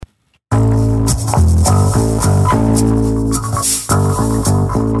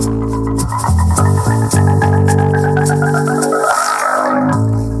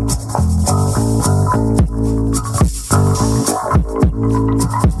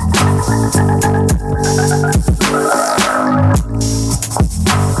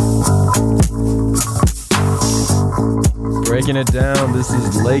This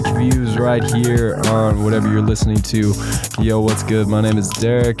is Lake Views right here on whatever you're listening to. Yo, what's good? My name is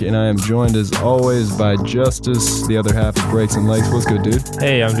Derek, and I am joined as always by Justice, the other half of Breaks and Lakes. What's good, dude?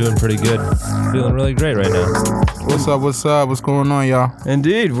 Hey, I'm doing pretty good. Feeling really great right now. What's up? What's going on, y'all?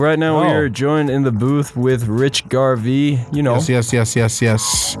 Indeed. Right now we are joined in the booth with Rich Garvey. You know. Yes.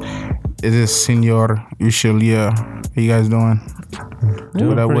 It is Senor Richelieu. How you guys doing?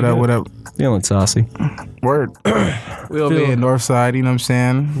 What up? Feeling saucy. Word. We'll be in Northside, you know what I'm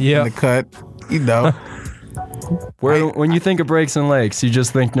saying? Yeah. In the cut, you know. When you think of Breaks and Lakes, you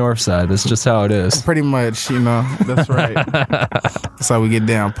just think Northside. That's just how it is. Pretty much, you know. That's right. That's how we get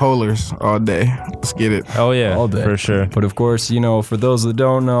down. Polars all day. Let's get it. Oh, yeah. All day. For sure. But of course, you know, for those that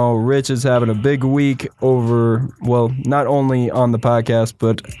don't know, Rich is having a big week over, well, not only on the podcast,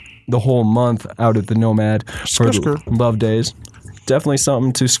 but the whole month out at the Nomad for the Love Days. Definitely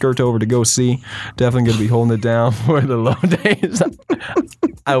something to skirt over to go see. Definitely going to be holding it down for the Love Days.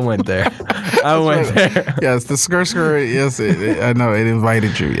 I went there. Yes, the skirt. Yes, I know it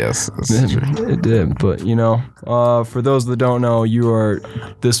invited you. Yes, that's true. It did. But you know, for those that don't know, you are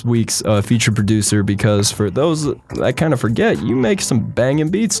this week's feature producer. Because for those that kind of forget, you make some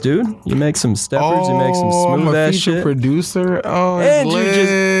banging beats, dude. You make some steppers. You make some smooth ass shit. I'm a feature producer. Oh, and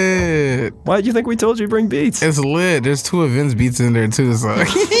it's lit. Why do you think we told you to bring beats? It's lit. There's two of Vince beats in there too. So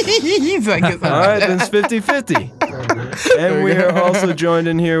he's like, all right, then it's 50-50. And we are also joined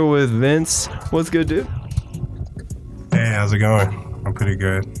in here with Vince. What's good, dude? Hey, how's it going? I'm pretty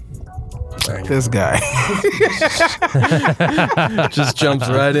good. This guy just jumps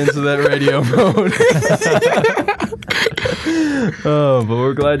right into that radio mode. Oh, but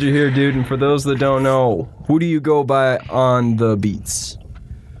we're glad you're here, dude. And for those that don't know, who do you go by on the beats?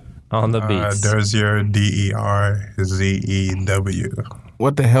 On the beats. Derzier, DERZEW.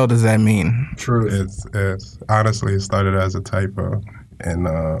 What the hell does that mean? True. It's honestly, it started as a typo, and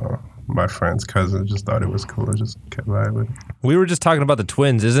my friend's cousin just thought it was cool. I just kept vibing with it. We were just talking about the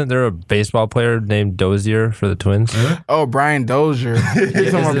Twins. Isn't there a baseball player named Dozier for the Twins? Oh, Brian Dozier.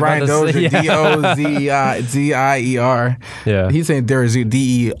 He's talking about Brian Dozier. D-O-Z-I-E-R. Yeah. He's saying Derzier,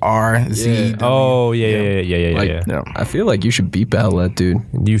 D-E-R-Z. Oh, yeah. I feel like you should beep out that dude.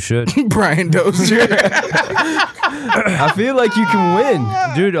 You should. Brian Dozier. I feel like you can win.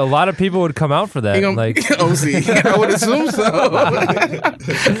 Dude, a lot of people would come out for that. OC. I would assume so.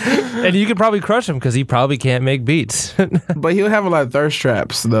 And you could probably crush him because he probably can't make beats. But he'll have a lot of thirst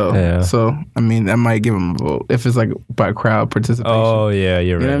traps, though. Yeah. So, I mean, that might give him a vote if it's like by crowd participation. Oh, yeah,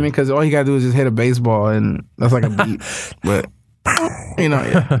 you're right. You know what I mean? Because all you got to do is just hit a baseball, and that's like a beat. But, you know,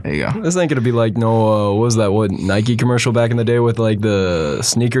 yeah, there you go. This ain't gonna be like what was that Nike commercial back in the day with like the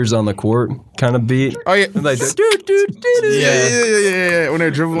sneakers on the court kind of beat? Oh, yeah. Like, Yeah. When they're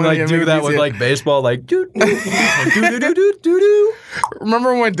dribbling. Like, do that with like baseball, like, do.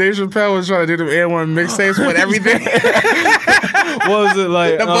 Remember when Dave Chappelle was trying to do the A1 mixtapes with everything? What was it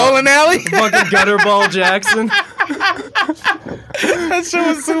like? The bowling alley? Fucking Gutterball Jackson. That shit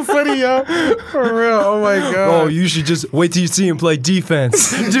was so funny, yo. For real. Oh my god. Oh, you should just wait till you see him play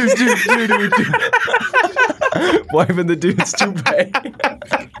defense. Dude. Wiping the dude's toupee.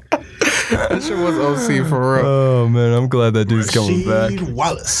 That shit was OC for real. Oh man, I'm glad that dude's coming back.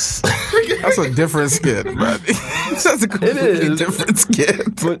 Wallace. That's a different skit, bro. That's a completely different skit.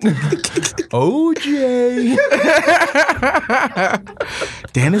 But OJ.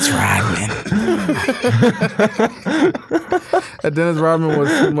 Dennis Rodman. Dennis Rodman was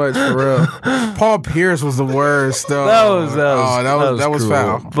too much for real. Paul Pierce was the worst though. That was foul. But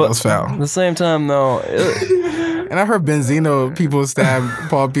that was foul. At the same time though, and I heard Benzino people stab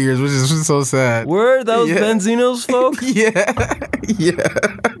Paul Pierce, which is so sad. were those Benzino's folk? Yeah.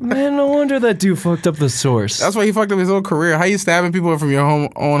 Man, no wonder that dude fucked up the source. That's why he fucked up his whole career. How you stabbing people from your own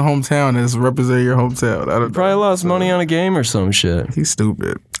hometown and representing your hometown? I don't Probably lost money on a game or some shit. He's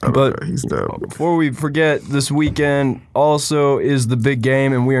stupid. But he's dumb. Before we forget, this weekend also is the big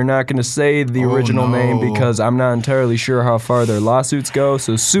game, and we are not going to say the original name because I'm not entirely sure how far their lawsuits go.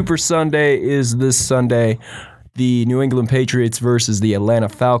 So Super Sunday is this Sunday. The New England Patriots versus the Atlanta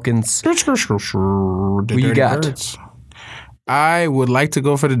Falcons. Who you got? Birds. I would like to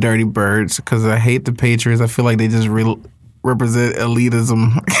go for the Dirty Birds because I hate the Patriots. I feel like they just represent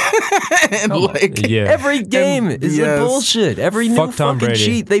elitism. And every game is like bullshit. Every new fucking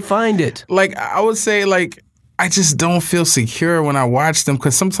cheat, they find it. Like, I would say, like, I just don't feel secure when I watch them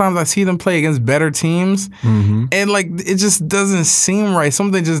because sometimes I see them play against better teams and like it just doesn't seem right.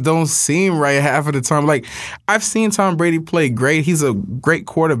 Something just don't seem right half of the time. Like I've seen Tom Brady play great. He's a great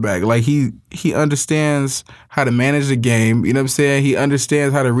quarterback. Like he understands how to manage the game. You know what I'm saying? He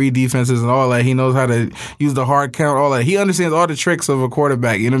understands how to read defenses and all that. He knows how to use the hard count, all that. He understands all the tricks of a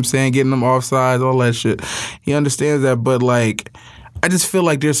quarterback. You know what I'm saying? Getting them offsides, all that shit. He understands that, but like I just feel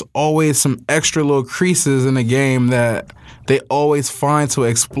like there's always some extra little creases in the game that they always find to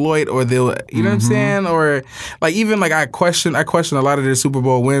exploit, or they'll, you know what I'm saying? Or like even like I question a lot of their Super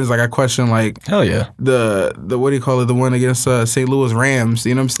Bowl wins. Like I question like hell yeah the what do you call it? The one against St. Louis Rams.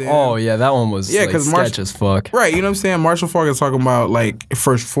 You know what I'm saying? Oh yeah, that one was sketch as fuck. Right, you know what I'm saying? Marshall Faulk is talking about like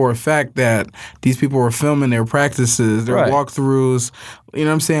for a fact that these people were filming their practices, their walkthroughs. You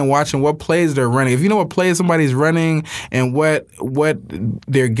know what I'm saying? Watching what plays they're running. If you know what plays somebody's running and what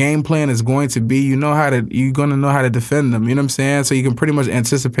their game plan is going to be, you're gonna know how to defend them. You know what I'm saying? So you can pretty much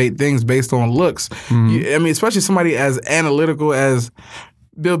anticipate things based on looks. I mean, especially somebody as analytical as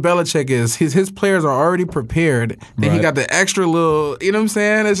Bill Belichick is. His players are already prepared. Then he got the extra little, you know what I'm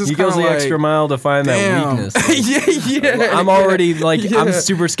saying? It's just he goes the extra mile to find that weakness. yeah. I'm already I'm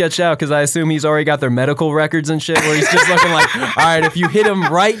super sketched out because I assume he's already got their medical records and shit where he's just looking like, all right, if you hit him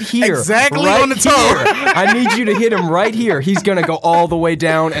right here. Exactly right on the toe. I need you to hit him right here. He's going to go all the way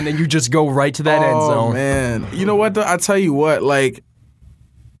down and then you just go right to that end zone. Oh, man. You know what, though? I tell you what, like,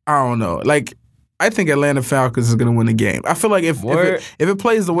 I don't know. Like, I think Atlanta Falcons is going to win the game. I feel like if it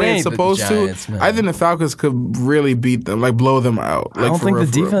plays the way it's supposed Giants, to, man. I think the Falcons could really beat them, like blow them out. Like, I don't think the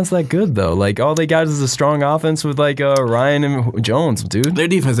defense that good though. Like all they got is a strong offense with like Ryan and Jones, dude. Their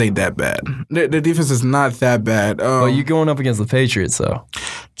defense ain't that bad. Their defense is not that bad. But you going up against the Patriots though.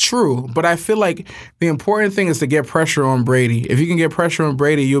 True, but I feel like the important thing is to get pressure on Brady. If you can get pressure on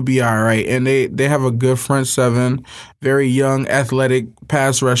Brady, you'll be all right. And they have a good front seven, very young, athletic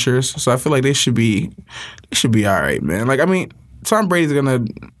pass rushers. So I feel like they should be all right, man. Like I mean, Tom Brady's gonna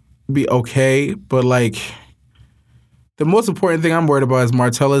be okay, but like the most important thing I'm worried about is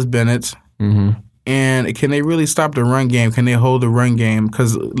Martellus Bennett. And can they really stop the run game? Can they hold the run game?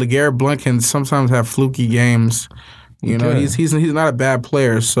 Because LeGarrette Blount can sometimes have fluky games. You know, he's not a bad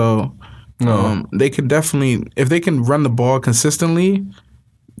player, so they could definitely, if they can run the ball consistently,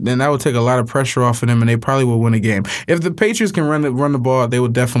 then that would take a lot of pressure off of them, and they probably will win a game. If the Patriots can run the ball, they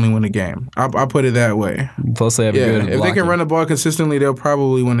would definitely win a game. I'll put it that way. Plus, they have a good if they can run the ball consistently, they'll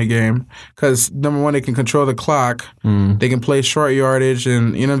probably win the game. Because number one, they can control the clock. They can play short yardage,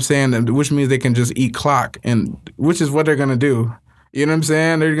 and you know what I'm saying, which means they can just eat clock, and which is what they're gonna do. You know what I'm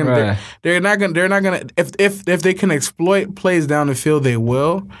saying? They're not gonna if they can exploit plays down the field, they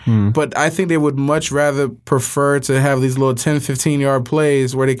will. But I think they would much rather prefer to have these little 10, 15-yard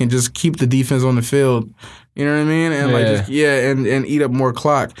plays where they can just keep the defense on the field. You know what I mean? And and eat up more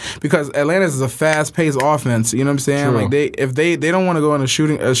clock. Because Atlanta is a fast-paced offense. You know what I'm saying? True. Like if they don't want to go in a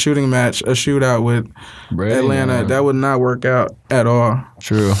shooting match, a shootout with Atlanta, that would not work out at all.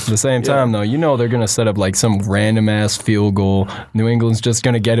 True. At the same time, though, you know they're going to set up like some random-ass field goal. New England's just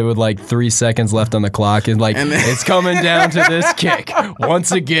going to get it with like 3 seconds left on the clock. And like, it's coming down to this kick.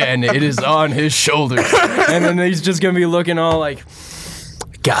 Once again, it is on his shoulders. And then he's just going to be looking all like,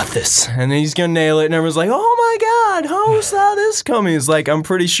 got this. And then he's going to nail it. And everyone's like, oh my God, how saw this coming? It's like, I'm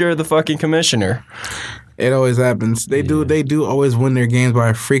pretty sure the fucking commissioner. It always happens. They do always win their games by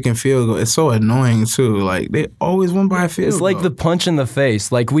a freaking field goal. It's so annoying too. Like they always win by a field goal. It's like the punch in the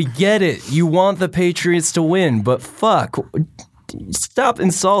face. Like we get it. You want the Patriots to win, but fuck. Stop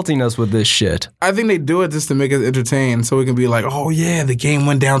insulting us with this shit. I think they do it just to make us entertained so we can be like, oh yeah, the game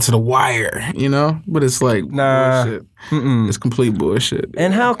went down to the wire, you know? But it's like bullshit. It's complete bullshit.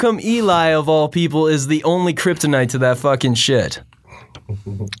 And how come Eli, of all people, is the only kryptonite to that fucking shit?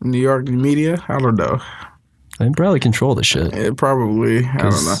 New York media? I don't know. They probably control the shit. Yeah, probably. I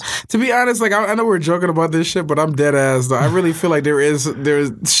don't know. To be honest, like I know we're joking about this shit, but I'm dead ass though. I really feel like there is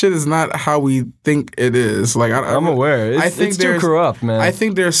shit is not how we think it is. Like I'm aware. It's too corrupt, man. I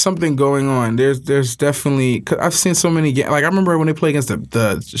think there's something going on. There's definitely. Cause I've seen so many games. Like I remember when they played against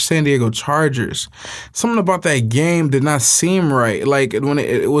the San Diego Chargers. Something about that game did not seem right. Like when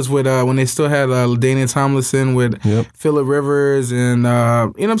it was with when they still had LaDainian Tomlinson with Phillip Rivers and you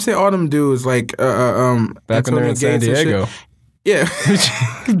know what I'm saying, all them dudes like back when they were in San Diego. Yeah.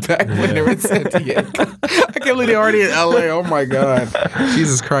 Back when they were in San Diego. I can't believe they're already in LA. Oh my God.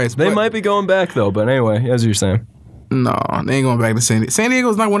 Jesus Christ. They might be going back though, but anyway, as you're saying. No, they ain't going back to San Diego. San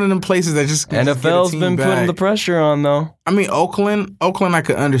Diego's not one of them places that just NFL's been putting the pressure on though. I mean, Oakland, I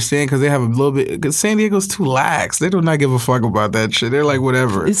could understand because they have a little bit. Because San Diego's too lax. They do not give a fuck about that shit. They're like,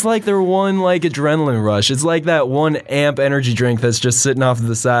 whatever. It's like their one like adrenaline rush. It's like that one amp energy drink that's just sitting off to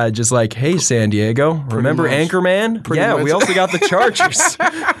the side, just like, hey, San Diego, remember much. Anchorman? Yeah, much. we also got the Chargers.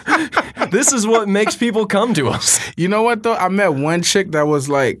 This is what makes people come to us. You know what though? I met one chick that was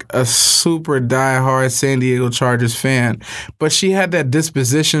like a super diehard San Diego Chargers fan, but she had that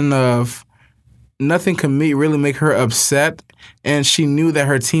disposition of nothing can really make her upset. And she knew that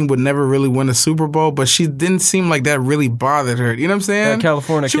her team would never really win a Super Bowl, but she didn't seem like that really bothered her. You know what I'm saying?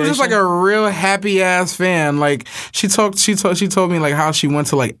 Californication. She was just like a real happy ass fan. Like she told me like how she went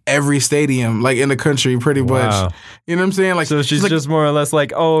to like every stadium like in the country pretty much. You know what I'm saying? Like so she's like, just more or less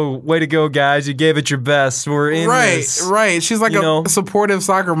like, oh, way to go, guys! You gave it your best. We're in this. Right. She's like a supportive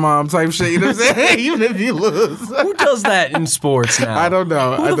soccer mom type shit. You know what I'm saying? Even if you lose. Who does that in sports now? I don't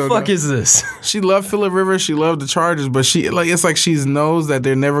know. Who the fuck is this? She loved Phillip Rivers. She loved the Chargers, but it's like she knows that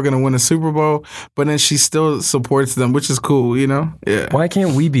they're never going to win a Super Bowl, but then she still supports them, which is cool, you know? Yeah. Why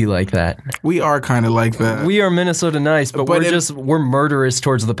can't we be like that? We are kind of like that. We are Minnesota nice, but we're murderous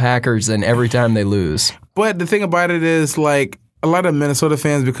towards the Packers and every time they lose. But the thing about it is, like, a lot of Minnesota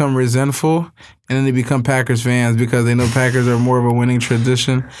fans become resentful, and then they become Packers fans because they know Packers are more of a winning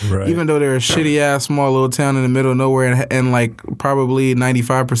tradition. Right. Even though they're a shitty-ass small little town in the middle of nowhere, and like probably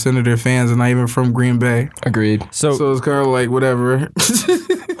 95% of their fans are not even from Green Bay. Agreed. So it's kind of like whatever.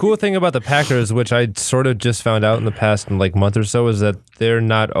 Cool thing about the Packers, which I sort of just found out in the past like month or so, is that they're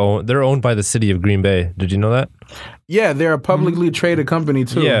owned by the city of Green Bay. Did you know that? Yeah, they're a publicly traded company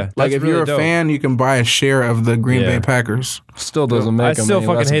too. Yeah, like if really you're a fan, you can buy a share of the Green Bay Packers. Still doesn't make them. I still any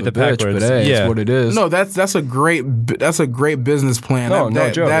fucking less hate of a the bitch, Packers. but hey, it's what it is. No, that's a great business plan.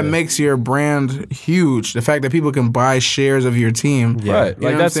 No joke. That makes your brand huge. The fact that people can buy shares of your team. Yeah. Right. You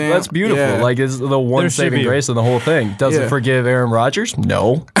like that's beautiful. Yeah. Like it's the one saving grace of the whole thing. Does it forgive Aaron Rodgers?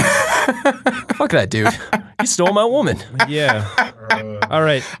 No. Fuck that dude. He stole my woman. Yeah. All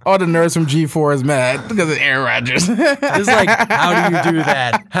right. All the nerds from G4 is mad because of Aaron Rodgers. It's like, how do you do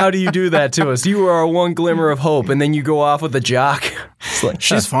that? How do you do that to us? You are our one glimmer of hope, and then you go off with a jock. It's like,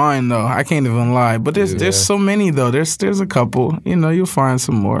 she's fine though. I can't even lie. But there's so many though. There's a couple. You know, you'll find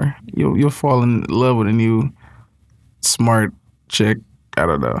some more. You'll fall in love with a new smart chick. I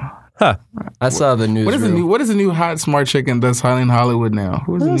don't know. Huh. I saw the news. What is the new hot smart chick that's in Hollywood now?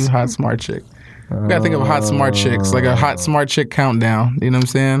 Who's the new hot smart chick? You gotta think of hot smart chicks, like a hot smart chick countdown. You know what I'm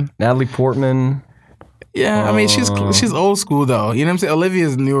saying? Natalie Portman. Yeah, I mean she's old school though. You know what I'm saying?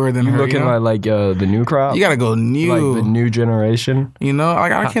 Olivia's newer than her. Looking like the new crop. You gotta go new, like the new generation. You know,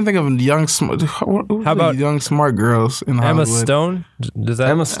 like I can't think of young smart. How about young smart girls in Hollywood? Emma Stone? Does that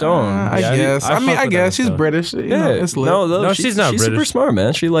Emma Stone? I guess. I guess she's British. You know, it's lit. No, she's not She's British. super smart,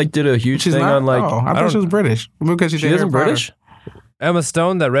 man. She like did a huge thing on like. Oh, I thought she was British because she isn't British. Emma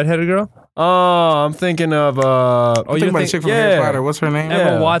Stone, that redheaded girl? Oh, I'm thinking of you're thinking about the chick from Harry Potter. What's her name?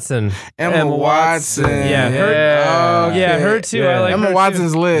 Emma Watson. Emma Watson. Yeah, her too. I like Emma her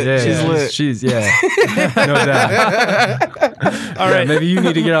Watson's too. lit. Yeah, she's lit. She's no doubt. All right, maybe you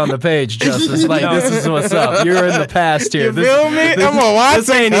need to get on the page, Justice. Like this is what's up. You're in the past here. You feel me? Emma Watson. This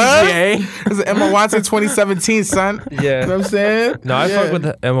ain't easy, eh? This is Emma Watson 2017, son. Yeah. You know what I'm saying? No, I fuck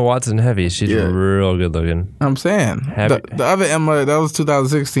with Emma Watson heavy. She's real good looking. I'm saying. The other Emma, that was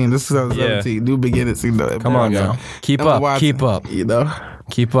 2016. This is 2017. New beginnings. You know, come on now. Keep up. Watson, keep up. You know.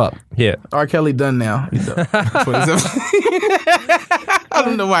 Keep up. Yeah. R. Kelly done now. You know. I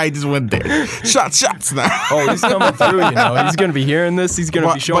don't know why he just went there. Shots now. Oh, he's coming through, you know. He's going to be hearing this. He's going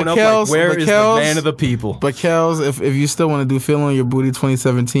to be showing up like, where is the man of the people? But Kels, if you still want to do Feel On Your Booty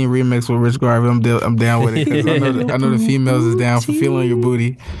 2017 remix with Rich Garvey, I'm down with it. 'Cause I know the females is down for Feel On Your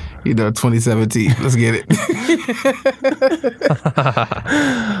Booty. You know, 2017. Let's get it.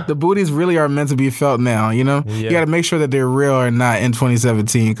 The booties really are meant to be felt now, you know? Yeah. You got to make sure that they're real or not in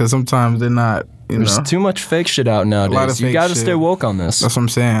 2017 because sometimes they're not, There's too much fake shit out nowadays. A lot of you got to stay woke on this. That's what I'm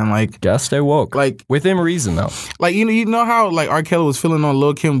saying. Like, gotta stay woke. Like, within reason, though. Like, you know how, like, R. Kelly was feeling on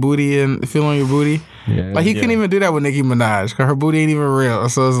Lil' Kim booty and Feel On Your Booty? Yeah. Like, he couldn't even do that with Nicki Minaj because her booty ain't even real.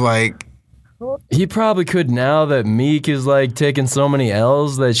 So it's like... He probably could now that Meek is like taking so many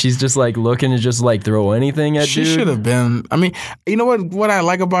L's that she's just like looking to just like throw anything at She dude. should have been. I mean, you know what I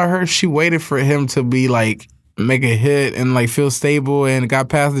like about her? She waited for him to be like make a hit and like feel stable and got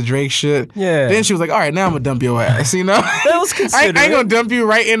past the Drake shit. Yeah. Then she was like, all right, now I'm gonna dump your ass. You know, That was I considerate. ain't gonna dump you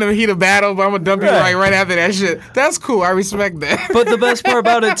right in the heat of battle, but I'm gonna dump you Right. right after that shit. That's cool. I respect that. But the best part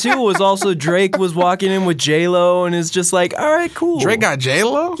about it too was also Drake was walking in with J-Lo and is just like, all right, cool. Drake got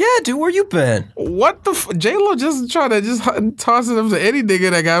J-Lo? Yeah, dude, where you been? What the J-Lo just trying to just toss it up to any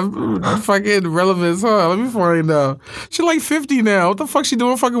nigga that got fucking relevance, huh? Let me find out. She like 50 now. What the fuck she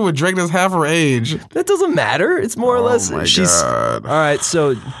doing fucking with Drake that's half her age? That doesn't matter. It's more or less. my she's God. all right.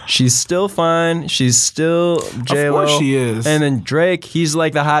 So she's still fine. She's still J-Lo. Of course she is. And then Drake, he's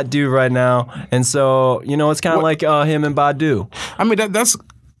like the hot dude right now. And so it's kind of like him and Badu. I mean, that's...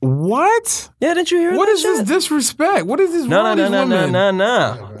 What? Yeah, didn't you hear What that is this shit? disrespect? What is this No, wrong no, with no, these no, women? no,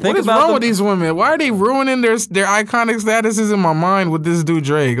 no, no. What Think is about wrong the- with these women? Why are they ruining their iconic statuses in my mind with this dude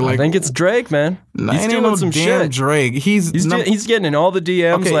Drake? I Like, think it's Drake, man. nah, He's ain't doing no some damn shit. Drake. He's Getting in all the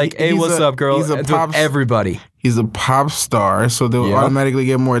DMs Okay, like, "Hey, he's what's a- up, girl?" he's a And pop- everybody. He's a pop star, so they'll Yep. automatically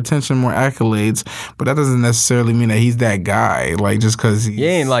get more attention, more accolades. But that doesn't necessarily mean that he's that guy. Like just because He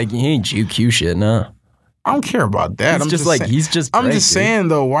ain't GQ shit, nah. I don't care about that. He's I'm just like saying- he's just. I'm Drake, just dude. saying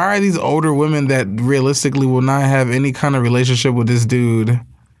though, why are these older women that realistically will not have any kind of relationship with this dude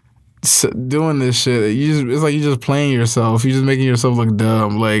doing this shit? It's like you're just playing yourself. You're just making yourself look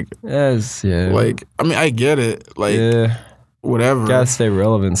dumb. Like Yes, yeah. I mean, I get it. Like yeah. whatever. Gotta stay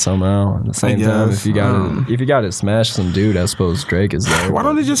relevant somehow. At the same time, guess, if you gotta smash some dude, I suppose Drake is there. Why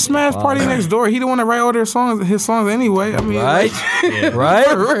don't they just smash Party Next Door? He the one that write all his songs anyway. I mean, Right? like, Right?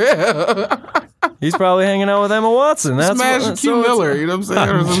 for real. He's probably hanging out with Emma Watson. That's Smash what, Q Miller. You know what I'm saying,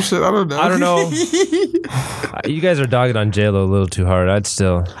 or some shit. I don't know. I don't know. You guys are dogging on J-Lo a little too hard. I'd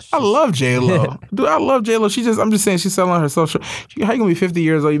still. I love J Lo, dude. I love J Lo. I'm just saying, she's selling herself short. How you gonna be 50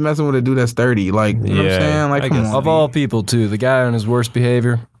 years old? You messing with a dude that's 30? Like, you know what Yeah, I'm saying? Like, I come guess. on. Of all people, too, the guy on his worst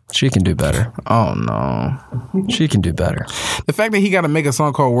behavior, she can do better. Oh no. She can do better. The fact that he got to make a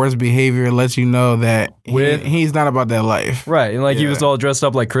song called "Worst Behavior" lets you know that he's not about that life. Right, and like he was all dressed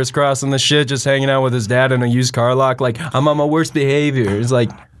up like crisscross and the shit, just hanging out with his dad in a used car lot. Like, I'm on my worst behavior. It's like,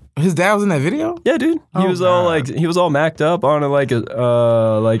 His dad was in that video. yeah, dude. He was all like, he was all macked up on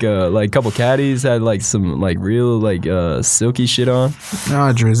a couple caddies, had like some like real like silky shit on.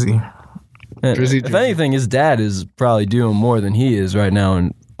 Nah, Drizzy. And Drizzy. If anything, his dad is probably doing more than he is right now,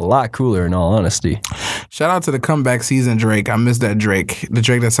 and a lot cooler in all honesty. Shout out to the comeback season Drake. I missed that Drake. The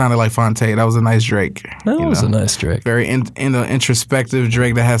Drake that sounded like Fonte. That was a nice Drake. That you was know? a nice trick. Very introspective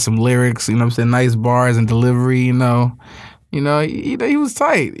Drake that had some lyrics. You know what I'm saying? Nice bars and delivery. You know, he was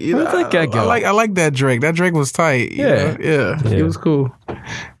tight. You know, Where'd that guy go? I like that Drake. That Drake was tight. you Yeah. know? Yeah. He was cool.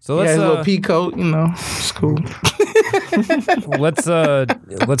 So Yeah, let's his little pea coat. You know, it's cool.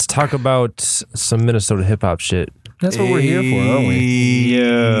 let's talk about some Minnesota hip hop shit. That's what we're here for, aren't we?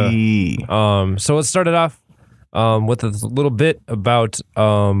 Yeah. So it started off with a little bit about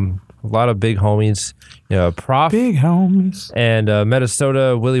a lot of big homies, Prof Big homies. and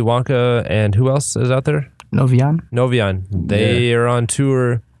Minnesota, Willy Wonka, and who else is out there? Novian. They are on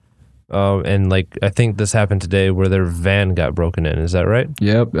tour, and like I think this happened today where their van got broken in. Is that right?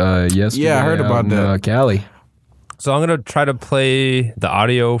 Yep. Yesterday, Yeah, I heard about out in, that. Cali. So I'm gonna try to play the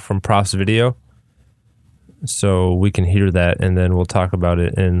audio from Prof's video, so we can hear that, and then we'll talk about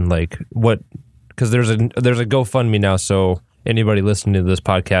it and like what, because there's a GoFundMe now, so anybody listening to this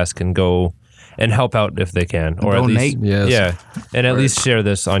podcast can go and help out if they can, or Donate. at least Yes. yeah, and at least share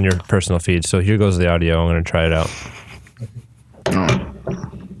this on your personal feed. So here goes the audio. I'm gonna try it out.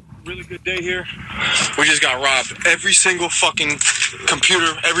 Really good day here. We just got robbed. Every single fucking computer,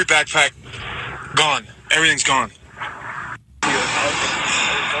 every backpack, gone. Everything's gone.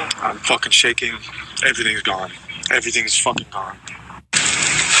 I'm fucking shaking. Everything's gone. Everything's fucking gone.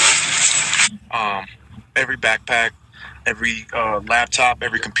 Every backpack, every laptop,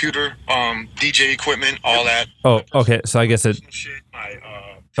 every computer, DJ equipment, all that. Oh, okay. So I guess it. Shit,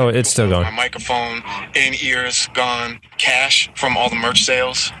 Oh, it's still my going. microphone, in-ears gone, cash from all the merch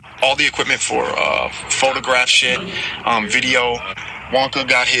sales, all the equipment for photograph shit, video. Wonka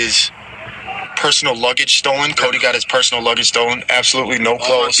got his personal luggage stolen. Cody got his personal luggage stolen. Absolutely no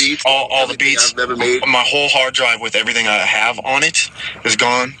clothes. All the beats. I've never made. My whole hard drive with everything I have on it is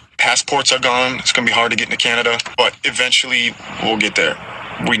gone. Passports are gone. It's gonna be hard to get into Canada, but eventually we'll get there.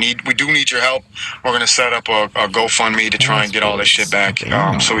 We do need your help. We're gonna set up a GoFundMe to try and get all this shit back,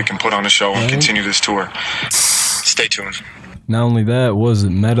 so we can put on a show and continue this tour. Stay tuned. Not only that,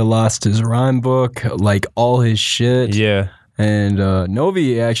 Meta lost his rhyme book, like all his shit. Yeah. And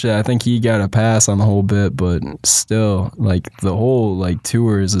Novi, actually, I think he got a pass on the whole bit, but still, like the whole like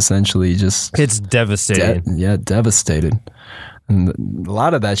tour is essentially just It's devastating. devastated. And a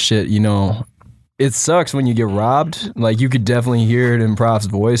lot of that shit, it sucks when you get robbed. Like, you could definitely hear it in Prof's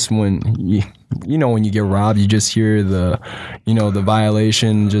voice when when you get robbed, you just hear the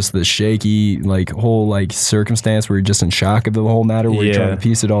violation, just the shaky, like, whole, like, circumstance where you're just in shock of the whole matter, where you're trying to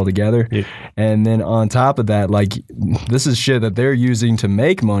piece it all together. Yeah. And then on top of that, like, this is shit that they're using to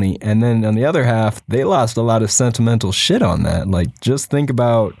make money. And then on the other half, they lost a lot of sentimental shit on that. Like, just think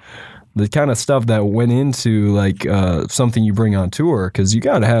about the kind of stuff that went into, like, something you bring on tour, because you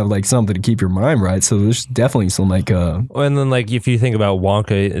got to have, like, something to keep your mind right. So there's definitely some, like... and then, like, if you think about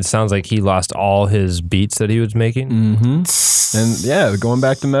Wonka, it sounds like he lost all his beats that he was making. Mm-hmm. And, yeah, going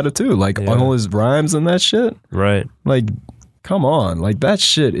back to Meta, too. Like, all his rhymes and that shit. Right. Like, come on. Like, that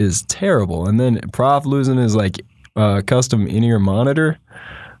shit is terrible. And then Prof losing his, like, custom in-ear monitor.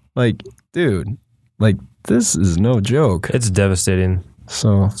 Like, dude, like, this is no joke. It's devastating.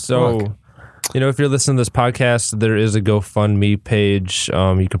 So if you're listening to this podcast, there is a GoFundMe page.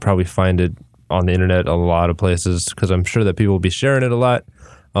 You could probably find it on the internet a lot of places, because I'm sure that people will be sharing it a lot.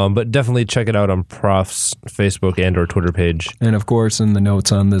 But definitely check it out on Prof's Facebook and or Twitter page. And of course, in the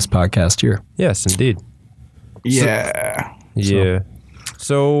notes on this podcast here. Yes, indeed. Yeah.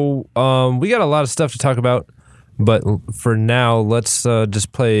 So we got a lot of stuff to talk about. But for now, let's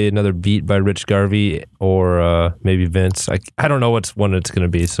just play another beat by Rich Garvey or maybe Vince. I don't know which one it's going to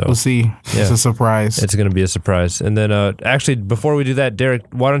be. So we'll see. Yeah. It's a surprise. It's going to be a surprise. And then actually, before we do that, Derek,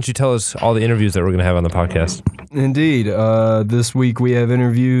 why don't you tell us all the interviews that we're going to have on the podcast? Indeed. This week we have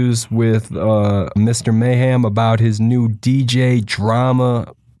interviews with Mr. Mayhem about his new DJ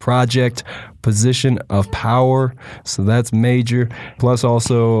drama project, Position of Power. So that's major. Plus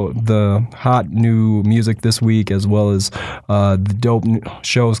also the hot new music this week, as well as the dope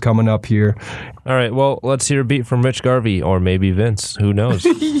shows coming up here. All right, well, let's hear a beat from Rich Garvey, or maybe Vince. Who knows?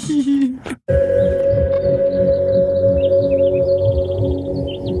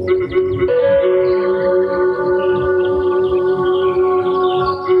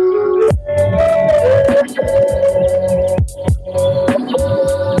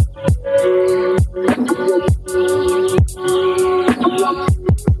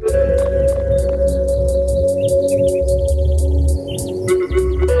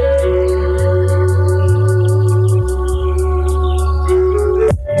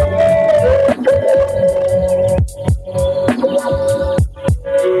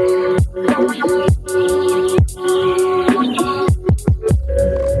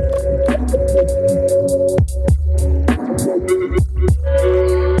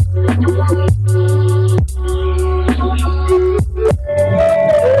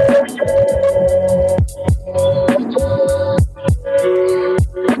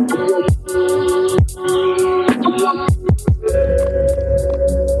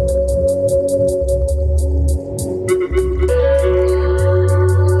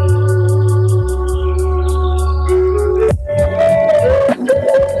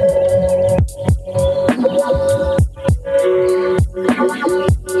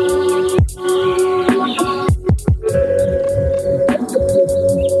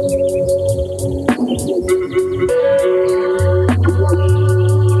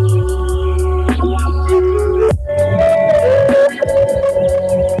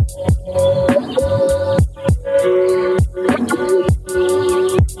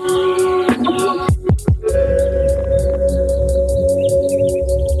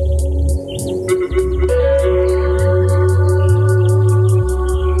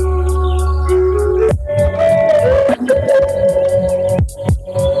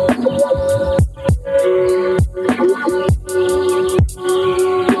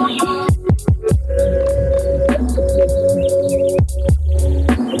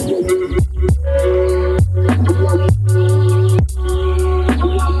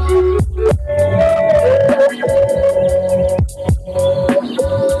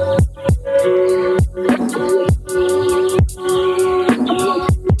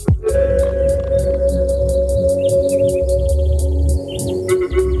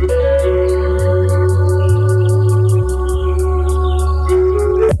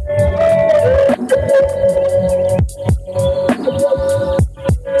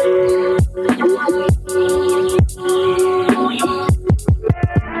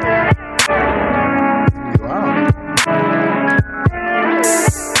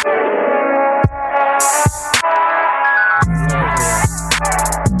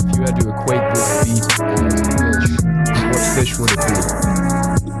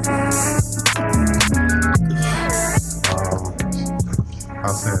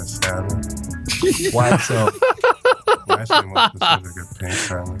 Why so? Actually, more specific, a pink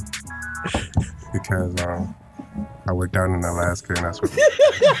salmon. Because I worked down in Alaska, and that's what.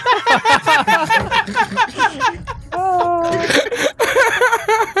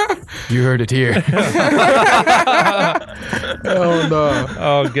 You heard it here. Oh no!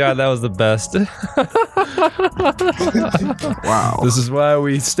 Oh god, that was the best. Wow. This is why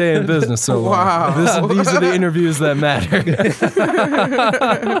we stay in business so long. Wow. These are the interviews that matter.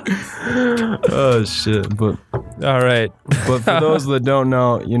 Oh shit! But All right. for those that don't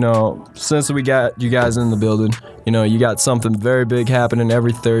know, since we got you guys in the building, you got something very big happening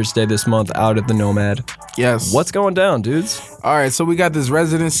every Thursday this month out at the Nomad. Yes. What's going down, dudes? All right, so we got this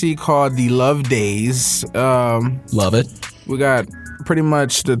residency called the Love Days. Love it. We got pretty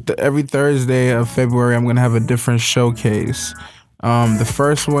much every Thursday of February, I'm going to have a different showcase. The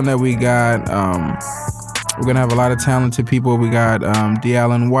first one that we got, we're going to have a lot of talented people. We got D.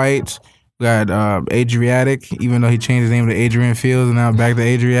 Allen White. We got Adriatic, even though he changed his name to Adrian Fields and now back to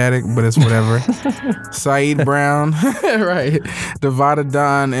Adriatic, but it's whatever. Saeed Brown, right. Devada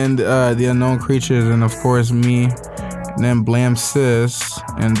Don and The Unknown Creatures, and of course me. And then Blam Sis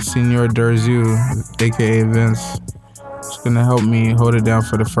and Senor Durzu, aka Vince. It's gonna help me hold it down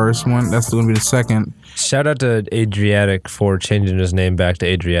for the first one. That's gonna be the second. Shout out to Adriatic for changing his name back to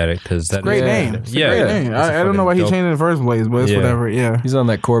Adriatic because that Great is- name. It's a Yeah, great yeah. name. That's a I don't know why he fucking changed it in the first place, but it's Yeah. whatever. Yeah, He's on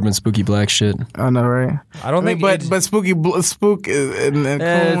that Corbin Spooky Black shit. I know, right? I don't think, but Spooky Spook and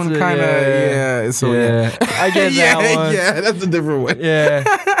Coon kind of yeah. So yeah, I get yeah, that one. yeah, that's a different one. Yeah.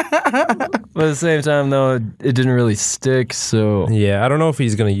 But at the same time, though, it didn't really stick. So Yeah, I don't know if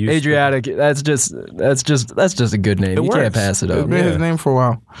he's gonna use Adriatic, that's just a good name. You can't pass it It's up. been his name for a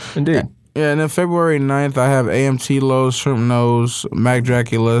while. Indeed. Yeah, and then February 9th, I have AMT Lowe's, Shrimp Nose, Mac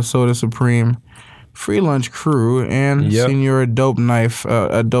Dracula, Soda Supreme, Free Lunch Crew, and Yep. Senor Dope Knife,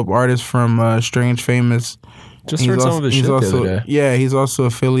 a dope artist from Strange Famous. Just heard some of his shit the other day. Yeah, he's also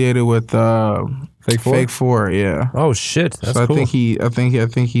affiliated with Fake Four? Yeah. Oh shit, that's So I cool. think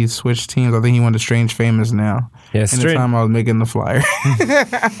he switched teams. I think he went to Strange Famous now. Yeah, In the Strange. time I was making the flyer.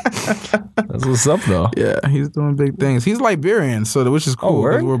 That's what's up, though. Yeah, he's doing big things. He's Liberian, so which is cool.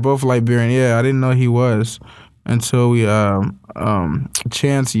 word? 'cause we're both Liberian. Yeah, I didn't know he was until we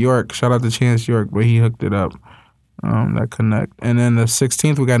Chance York. Shout out to Chance York, but he hooked it up. That connect. And then the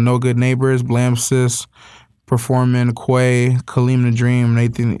 16th, we got No Good Neighbors, Blam Sis, performing Quay, Kaleem the Dream,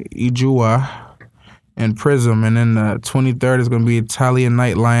 Nathan Ijua, and Prism. And then the 23rd is going to be Talia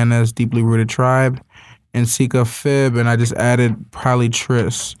Night Lioness, Deeply Rooted Tribe, and Sika Fib, and I just added probably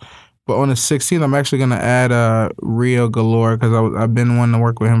Triss. But on the 16th, I'm actually going to add Rio Galore because I've been wanting to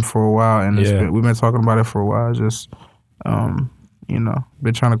work with him for a while, and we've been talking about it for a while. Just,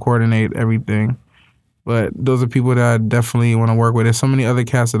 been trying to coordinate everything. But those are people that I definitely want to work with. There's so many other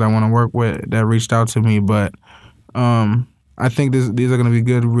cats that I want to work with that reached out to me, but I think these are going to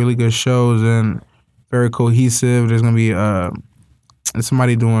be really good shows and very cohesive. There's going to be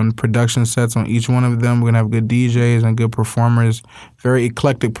somebody doing production sets on each one of them. We're going to have good DJs and good performers, very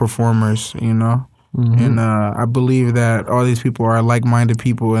eclectic performers, Mm-hmm. And I believe that all these people are like-minded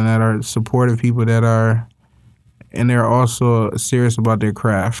people and that are supportive people and they're also serious about their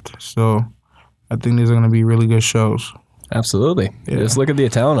craft. So I think these are going to be really good shows. Absolutely. Yeah. Just look at the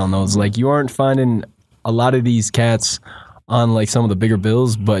talent on those. Like, you aren't finding a lot of these cats on like some of the bigger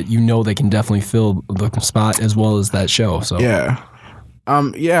bills, but they can definitely fill the spot as well as that show. So Yeah. I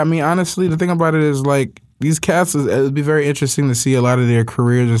mean, honestly, the thing about it is like these cats, it would be very interesting to see a lot of their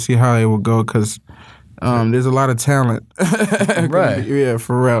careers and see how they will go because there's a lot of talent. Right. Yeah,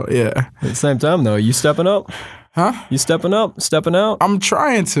 for real. Yeah. at the same time, though, you stepping up? Huh? You stepping up? Stepping out? I'm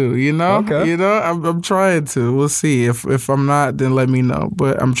trying to, Okay. I'm trying to. We'll see. If I'm not, then let me know.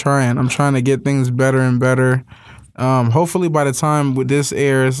 But I'm trying. I'm trying to get things better and better. Hopefully by the time this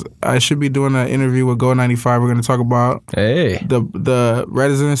airs, I should be doing an interview with Go 95. We're going to talk about Hey. the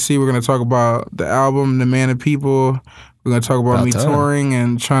residency. We're going to talk about the album, The Man of People. We're going to talk about me time. touring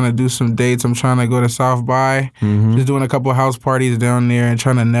and trying to do some dates. I'm trying to go to South by. Mm-hmm. Just doing a couple house parties down there and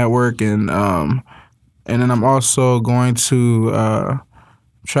trying to network. And then I'm also going to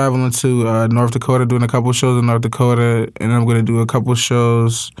traveling to North Dakota, doing a couple shows in North Dakota. And I'm going to do a couple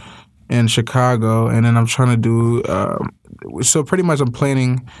shows in Chicago. And then I'm trying to do so pretty much I'm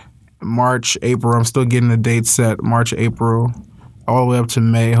planning March, April. I'm still getting the date set, March, April, all the way up to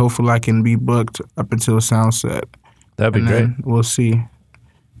May. Hopefully I can be booked up until Soundset. That'd be And great. then we'll see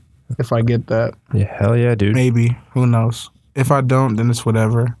if I get that. Yeah, hell yeah, dude. Maybe. Who knows? If I don't, then it's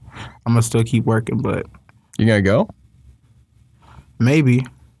whatever. I'm going to still keep working, but You gonna go? maybe.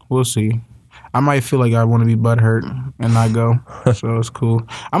 We'll see. I might feel like I want to be butthurt and not go. So it's cool.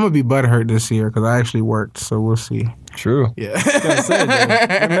 I'm gonna be butthurt this year because I actually worked. So we'll see. True. Yeah. Gotta say, dude,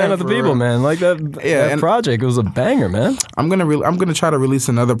 you're a man of the For people, real. man. Like that project, it was a banger, man. I'm gonna try to release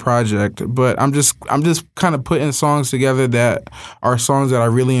another project, but I'm just kind of putting songs together that are songs that I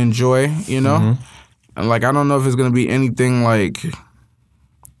really enjoy, you know. And like I don't know if it's gonna be anything like.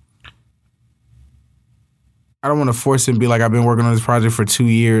 I don't want to force it and be like I've been working on this project for 2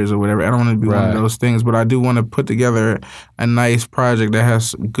 years or whatever. I don't want to be one of those things, but I do want to put together a nice project that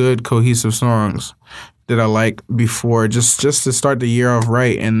has good cohesive songs that I like before, just to start the year off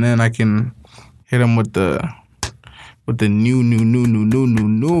right, and then I can hit them with the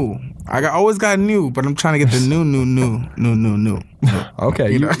new. I always got new, but I'm trying to get the new.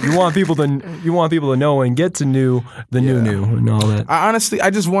 Okay, you want people to know and get to new and all that. I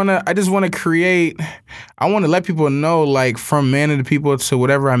just wanna create. I want to let people know, like from Man of the People to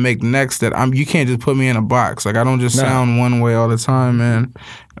whatever I make next, that you can't just put me in a box. Like I don't just sound one way all the time, man.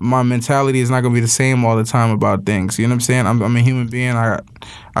 My mentality is not gonna be the same all the time about things. You know what I'm saying? I'm a human being. I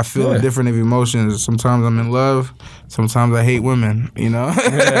feel different of emotions. Sometimes I'm in love. Sometimes I hate women. You know.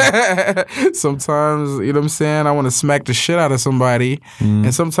 Sometimes, you know what I'm saying, I want to smack the shit out of somebody,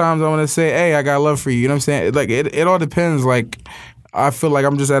 and sometimes I want to say, hey, I got love for you. You know what I'm saying? Like it all depends. Like I feel like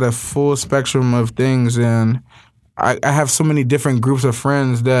I'm just at a full spectrum of things, and I have so many different groups of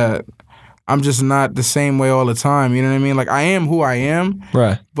friends that I'm just not the same way all the time. You know what I mean? Like I am who I am,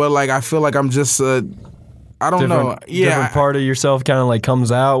 right? But like I feel like I'm just I don't know. Yeah, different part of yourself kind of like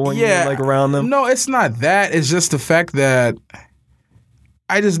comes out when you're like around them. No, it's not that. It's just the fact that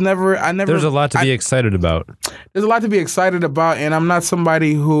I never. There's a lot to be excited about. There's a lot to be excited about, and I'm not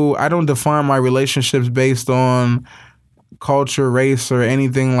somebody who I don't define my relationships based on culture, race, or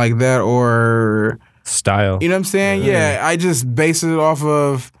anything like that, or style. You know what I'm saying? Yeah, I just base it off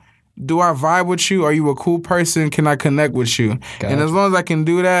of. Do I vibe with you? Are you a cool person? Can I connect with you? And as long as I can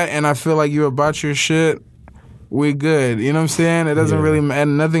do that, and I feel like you're about your shit, we good. You know what I'm saying? It doesn't really,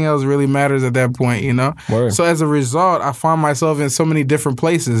 and nothing else really matters at that point, you know? Word. So as a result, I find myself in so many different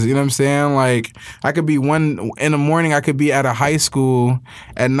places. You know what I'm saying? Like, I could be in the morning, I could be at a high school.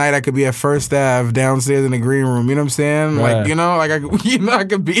 At night, I could be at First Ave downstairs in the green room. You know what I'm saying? Yeah. Like, you know, like, I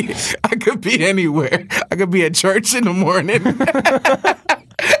could be anywhere. I could be at church in the morning.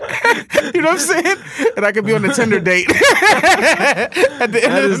 You know what I'm saying? And I could be on a Tinder date. At the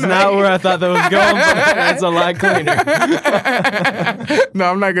end that of is the not night. where I thought that was going, but it's a lot cleaner. No,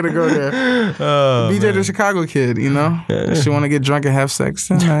 I'm not going to go there. BJ the Chicago Kid, you know? She want to get drunk and have sex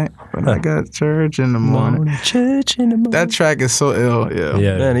tonight. But I got church in the morning. That track is so ill,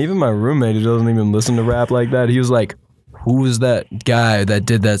 yeah. Man, even my roommate who doesn't even listen to rap like that, he was like, who was that guy that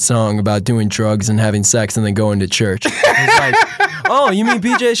did that song about doing drugs and having sex and then going to church? I was like, oh, you mean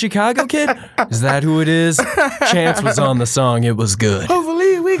BJ Chicago Kid? Is that who it is? Chance was on the song. It was good.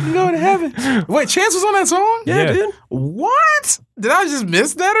 Hopefully we can go to heaven. Wait, Chance was on that song? Yeah, dude. What? Did I just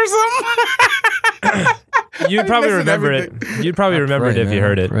miss that or something? You'd probably remember it. You'd probably remember it if you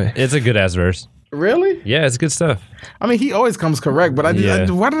heard it. Right. It's a good ass verse. Really? Yeah, it's good stuff. I mean, he always comes correct, but why did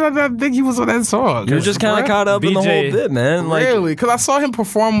I not think he was on that song? You're just kind of caught up in the whole bit, man. Like, really? Because I saw him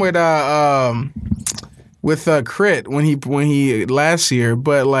perform with Crit when he last year,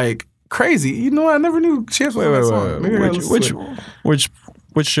 but like crazy. You know, I never knew Chance was on that song. Maybe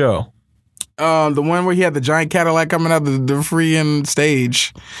which show? The one where he had the giant Cadillac coming out the freaking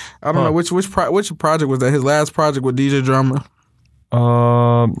stage. I don't know which project was that? His last project with DJ Drama.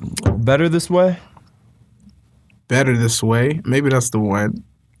 Better This Way. Better This Way. Maybe that's the one.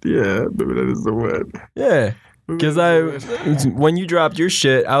 Yeah, maybe that is the one. Yeah, because when you dropped your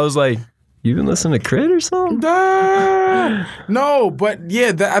shit, I was like, you been listening to Crit or something? No, but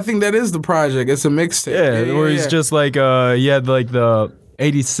yeah, I think that is the project. It's a mixtape. Yeah, where he's just like, he had like the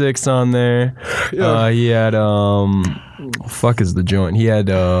 86 on there. Yeah. He had fuck is the joint? He had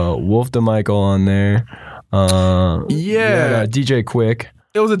Wolf DeMichael on there. He had, DJ Quick.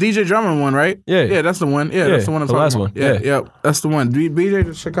 It was a DJ Drummer one, right? Yeah. Yeah, that's the one. Yeah, that's the one I'm talking about. Yeah, that's the one. BJ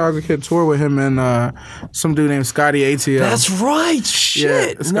the Chicago Kid toured with him and some dude named Scotty ATL. That's right.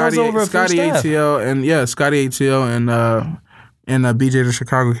 Shit. Yeah, Scotty ATL and Scotty ATL and BJ the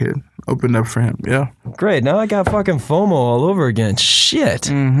Chicago Kid opened up for him. Yeah. Great. Now I got fucking FOMO all over again. Shit.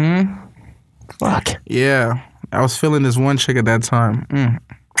 Mm-hmm. Fuck. Yeah. I was feeling this one chick at that time.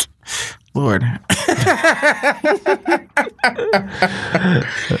 Lord.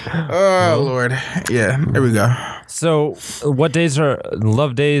 Oh, Lord. Yeah, there we go. So, what days are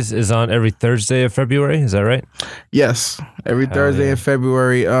Love Days is on every Thursday of February? Is that right? Yes, every Thursday in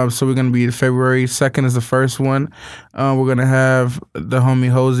February. So we're gonna be February 2nd is the first one. We're gonna have the homie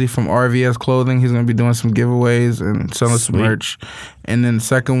Hosey from RVS Clothing. He's gonna be doing some giveaways and selling some merch. And then the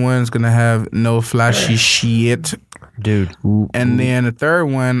second one is gonna have no flashy shit, dude. And then the third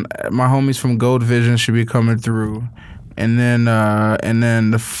one, my homies from Gold Vision should be coming through. And then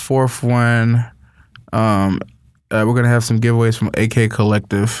the fourth one, we're gonna have some giveaways from AK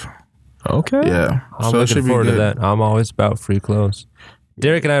Collective. Okay. Yeah. I'm so it looking should be forward to good. that. I'm always about free clothes.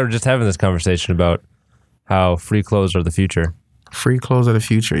 Derek and I were just having this conversation about how free clothes are the future. Free clothes of the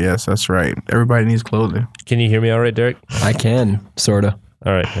future. Yes, that's right. Everybody needs clothing. Can you hear me all right, Derek? I can, sorta.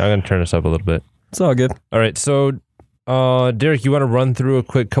 All right, I'm going to turn this up a little bit. It's all good. All right, so Derek, you want to run through a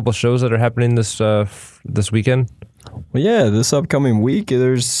quick couple shows that are happening this weekend? Well, yeah, this upcoming week, I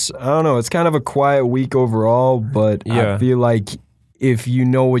don't know, it's kind of a quiet week overall, but Yeah. I feel like if you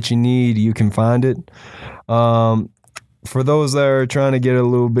know what you need, you can find it. For those that are trying to get a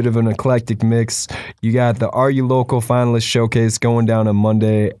little bit of an eclectic mix, you got the Are You Local Finalist Showcase going down on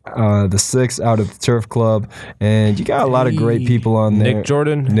Monday, the 6th out at the Turf Club, and you got a lot of great people on there. Nick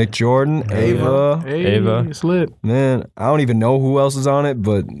Jordan. Ava. Ava. It's lit. Man, I don't even know who else is on it,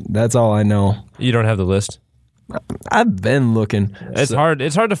 but that's all I know. You don't have the list? I've been looking. It's hard.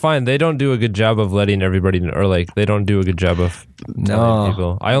 It's hard to find. They don't do a good job of letting everybody know, or like they don't do a good job of telling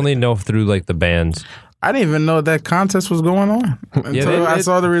people. I only know through like the bands. I didn't even know that contest was going on until I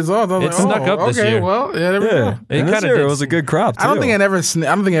saw the results. I was it like, snuck oh, up this okay, year. well, yeah, there we go. And this year it was a good crop too. I don't think it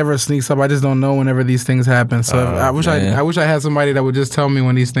ever sneaks up. I just don't know whenever these things happen. So I wish I had somebody that would just tell me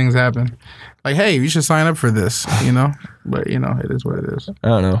when these things happen. Like, hey, you should sign up for this, you know? But, you know, it is what it is. I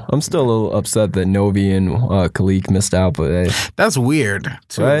don't know. I'm still a little upset that Novi and Khalik missed out, but hey. That's weird,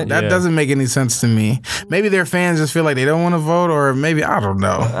 too. Right? That doesn't make any sense to me. Maybe their fans just feel like they don't want to vote, or maybe, I don't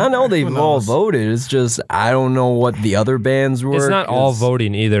know. I know they've all voted. It's just, I don't know what the other bands were. It's not all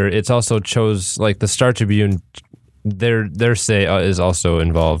voting either. It's also like the Star Tribune, their say is also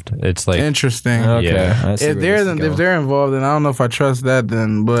involved. It's like interesting. Okay. Yeah. I see If where this is going. they're involved, then I don't know if I trust that.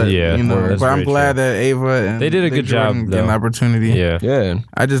 Then, but Yeah, you know, that's but I'm very glad true. that Ava and They did a Big good job, Jordan get an though. opportunity. Yeah. Yeah.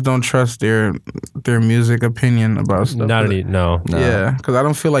 I just don't trust their music opinion about stuff. No. Yeah, because I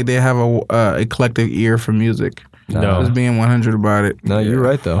don't feel like they have a eclectic ear for music. No. Just being 100 about it. No, you're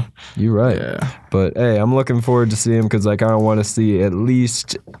right, though. You're right. Yeah. But, hey, I'm looking forward to seeing him because I kind of want to see at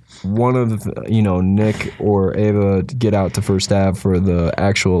least one of the, Nick or Ava get out to First Ave for the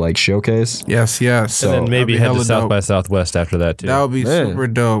actual, like, showcase. Yes. And then maybe head to hella South dope. by Southwest after that too. That would be Man. super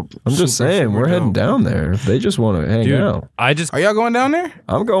dope. I'm just saying, we're heading down there. If they just want to hang Dude, out. I just Are y'all going down there?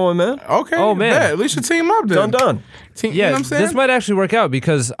 I'm going, man. Okay. Oh, man. bet. At least you team up then. Done. You know what I'm saying? this might actually work out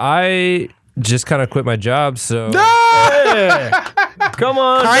because I just kind of quit my job. So Come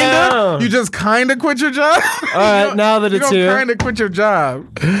on down. Kinda? You just kinda quit your job? All right, now that it's you here. don't kinda quit your job.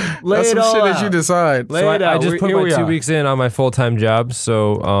 Lay That's it some all shit that out. you decide. Lay So it I out. just put Here my we 2 are. weeks in on my full-time job,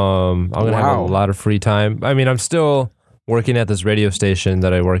 so I'm gonna have a Wow. lot of free time. I mean, I'm still working at this radio station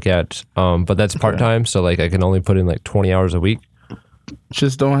that I work at, but that's part-time, so like I can only put in like 20 hours a week.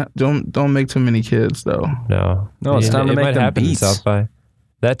 Just don't make too many kids though. No, No, it's time to it make might them happen in beats. South by.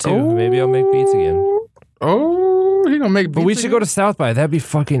 That too. Maybe I'll make beats again. Oh, he gonna make beats. But we should go to South by. That'd be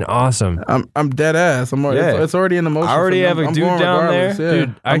fucking awesome. I'm dead ass. Yeah. It's already in the motion. I already for me. have a I'm dude going down regardless, there. yeah.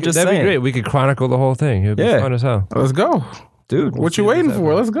 Dude, I'm just that'd saying. be great. We could chronicle the whole thing. It'd be Yeah. fun as hell. Let's go. Dude, What you waiting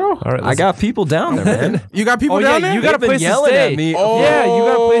for? Let's go. All right, I got people down there, man. You got people Oh, down yeah, there? you got a They've been place to yelling stay. at me. Yeah, you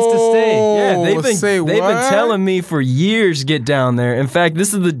got a place to stay. Yeah, they've been what? telling me for years to get down there. In fact,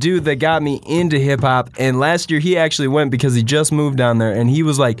 this is the dude that got me into hip hop. And last year he actually went because he just moved down there, and he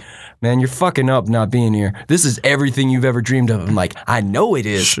was like, "Man, you're fucking up not being here. This is everything you've ever dreamed of." I'm like, "I know it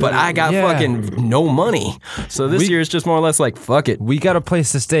is, but I got Yeah. fucking no money." So this year it's just more or less like, "Fuck it." We got a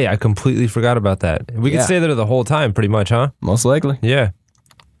place to stay. I completely forgot about that. We could Yeah. stay there the whole time, pretty much, huh? Most likely. Yeah.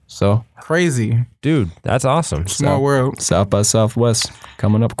 So Crazy. Dude, that's awesome. Small world. South by Southwest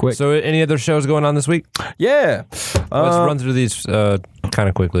coming up quick. So, any other shows going on this week? Yeah. Let's run through these kind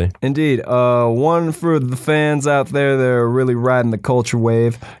of quickly. Indeed. One for the fans out there that are really riding the culture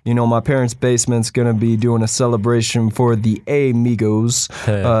wave. My parents' basement's going to be doing a celebration for the Amigos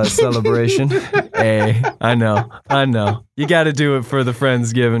celebration. Hey, I know. You got to do it for the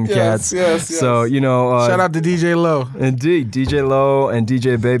Friendsgiving cats. yes. So, Shout out to DJ Low. Indeed. DJ Low and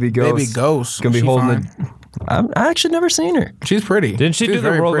DJ Baby Ghost. Baby Ghost. Going to be She holding fine. I actually never seen her. She's pretty. Didn't she She's do the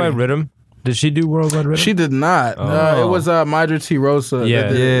very Worldwide pretty. Rhythm? Did she do Worldwide Rhythm? She did not. It was Madra T. Rosa.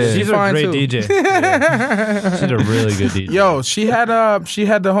 Yeah. She's a fine great too. DJ. Yeah. She's a really good DJ. Yo, she had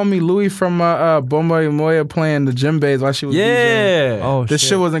the homie Louis from Bomba y Moya playing the djembes while she was DJing. Oh, This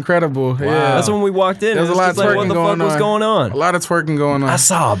shit was incredible. Wow. Yeah. That's when we walked in. There was a lot of twerking what the fuck was going on? A lot of twerking going on. I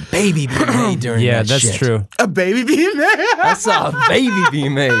saw a baby being made during that that's shit. true. A baby being made. I saw a baby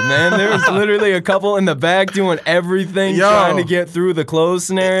being made, man. There was literally a couple in the back doing everything, trying to get through the clothes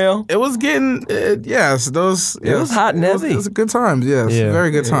scenario. It was getting, yes, those. It was hot and heavy. It was good times, yes. Yeah.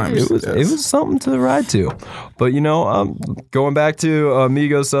 Very good times. It was something to ride to. But, going back to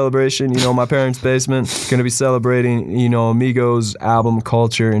Migos celebration, my parents' basement, going to be celebrating, Migos album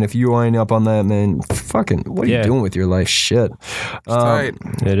Culture. And if you ain't up on that, man, fucking, what are you doing with your life? Shit. Tight.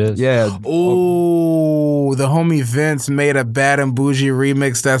 It is. Yeah. Oh, the homie Vince made a Bad and Bougie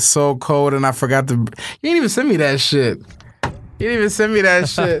remix that's so cold, and I forgot to. You didn't even send me that shit. You didn't even send me that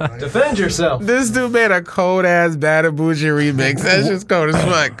shit. Defend yourself. This dude made a cold ass Bad and Bougie remix. That's just cold as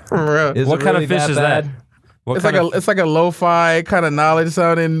fuck, for real. What kind of fish is that? It's like a lo-fi kind of knowledge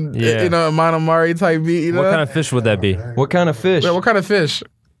sounding, Amon Amari type beat. What kind of fish would that be? What kind of fish? What kind of fish?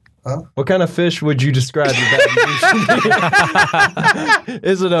 What kind of fish would you describe your Bad and Bougie?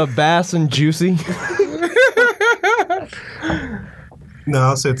 Is it a bass and juicy? No,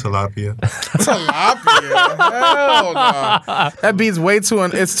 I'll say tilapia. Tilapia? Hell no. That beat's way too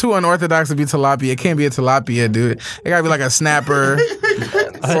it's too unorthodox to be tilapia. It can't be a tilapia, dude. It gotta be like a snapper or you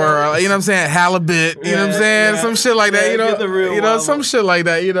know what I'm saying, halibut. You know what I'm saying, some shit like that. get the real Some shit like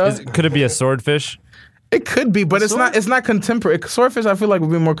that. Could it be a swordfish? It could be, but it's not. It's not contemporary. Swordfish, I feel like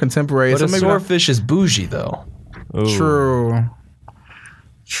would be more contemporary. But so a maybe swordfish is bougie though. Ooh.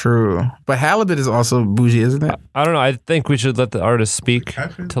 True. But halibut is also bougie, isn't it? I don't know. I think we should let the artist speak.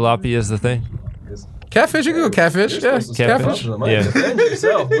 Tilapia is the thing. Catfish, you can go catfish. Yeah, Catfish? Yeah. Defend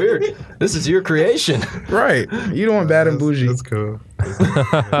yourself. Weird. This is your creation. Right. You don't want Bad and Bougie. That's cool.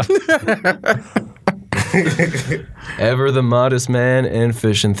 Ever the modest man and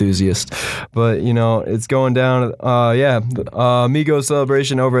fish enthusiast. But, it's going down. Migos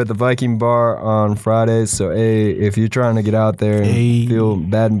celebration over at the Viking Bar on Friday. So, if you're trying to get out there and feel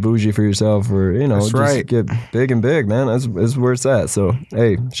bad and bougie for yourself or, just get big and big, man, that's where it's at. So,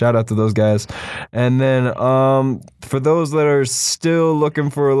 hey, shout out to those guys. And then for those that are still looking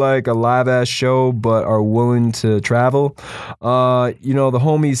for like a live-ass show but are willing to travel, the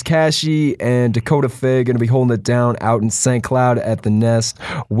homies Cashy and Dakota Faye going to be holding it down out in St. Cloud at the Nest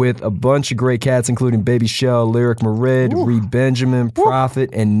with a bunch of great cats, including Baby Shell, Lyric Marid, Reed Benjamin,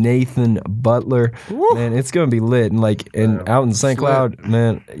 Prophet, and Nathan Butler. Man, it's going to be lit. And out in St. Cloud,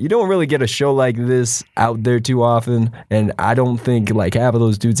 man, you don't really get a show like this out there too often. And I don't think like half of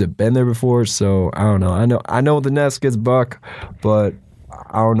those dudes have been there before. So I don't know. I know the Nest gets buck, but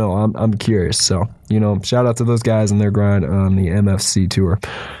I don't know. I'm curious. So, shout out to those guys and their grind on the MFC tour.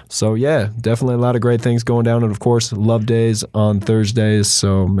 So, yeah, definitely a lot of great things going down. And, of course, Love Days on Thursdays.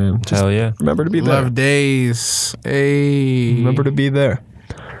 So, man, just hell yeah. Remember to be there. Love Days. Hey. Remember to be there.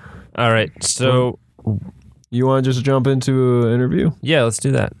 All right. So, you want to just jump into an interview? Yeah, let's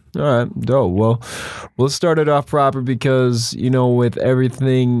do that. All right. Dope. Well, we'll start it off proper because, with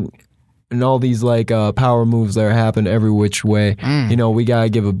everything and all these power moves that are happening every which way, we gotta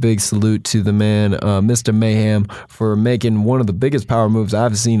give a big salute to the man, Mr. Mayhem, for making one of the biggest power moves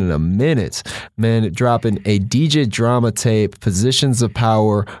I've seen in a minute. Man, dropping a DJ drama tape, Positions of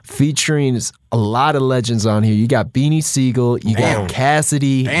Power, featuring a lot of legends on here. You got Beanie Siegel, you got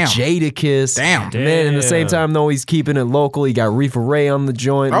Cassidy, Jadakiss. Damn. Man, at the same time though, he's keeping it local. You got Reefa Ray on the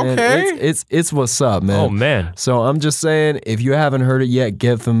joint. Man. Okay. It's what's up, man. Oh man. So I'm just saying, if you haven't heard it yet,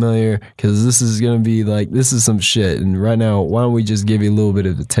 get familiar, because this is gonna be this is some shit. And right now, why don't we just give you a little bit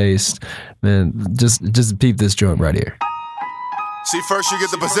of the taste, man? Just peep this joint right here. See, first you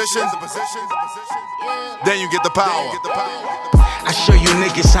get the position, then you get the power. I show you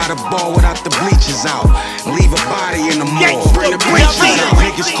niggas how to ball without the bleachers out. Leave a body in the mall, bring the breaches out.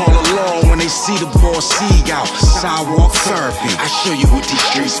 Niggas call a law when they see the ball seag out. Sidewalk therapy, I show you what these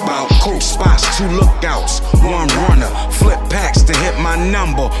streets about. Coke spots, 2 lookouts, 1 runner. Flip packs to hit my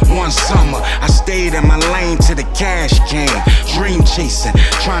number, 1 summer. I stayed in my lane till the cash came. Dream chasing,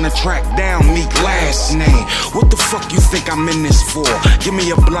 trying to track down Meek last name. What the fuck you think I'm in this for? Give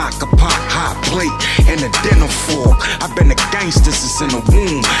me a block, a pop, hot plate, and a dinner fork. I've been a gangster since in the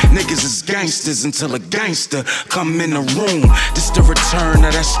womb. Niggas is gangsters until a gangster come in the room. This the return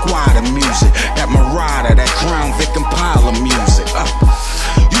of that squatter music, that Marauder, that Crown Vic and Impala music.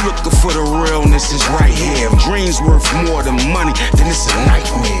 You looking for the realness is right here. If dreams worth more than money, then it's a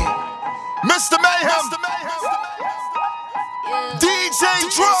nightmare. Mr. Mayhem, DJ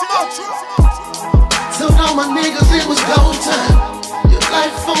Drama. my niggas, it was go time. Your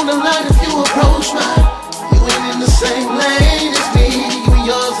life on the line if you approach mine. You ain't in the same lane as me. You and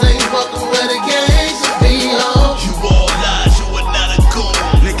yours ain't fucking where the gangsters be, oh. You all lies, you are not a goon.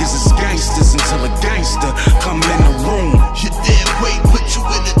 Niggas is gangsters until a gangster come in the room. You dead weight, put you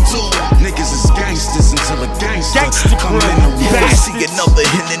in the tomb. Niggas is gangsters until a gangster come in the room. I see another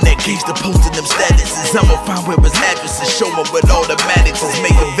internet gangster posting them statuses. I'ma find where his address is, show him with automatics is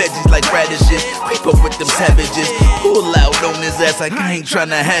making veggies like radishes. Creep up with them savages, pull out on his ass like I ain't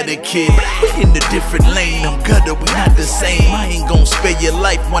tryna have a kid. We in a different lane, I'm gutter, we not the same. I ain't gon' spare your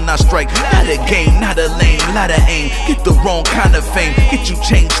life when I strike. Not a game, not a lame, lot of aim. Get the wrong kind of fame, get you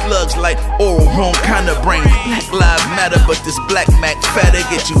change slugs like oral, wrong kind of brain. Black lives matter, but this black Mac fatter.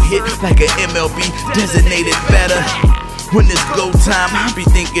 Get you hit like an MLB designated batter. When it's go time, I be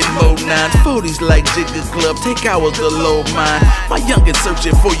thinking more 940s like Jigga Club, take hours to load mine. My youngin'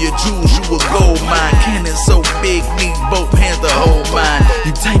 searching for your jewels, you a gold mine. Cannon so big, need both hands to hold mine.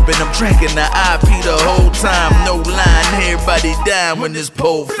 You typing, I'm tracking the IP the whole time. No line, everybody dying when this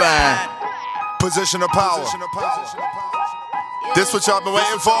pole fine. Position of power. This what y'all been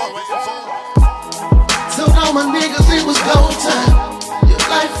waiting for? So all my niggas, it was go time. Your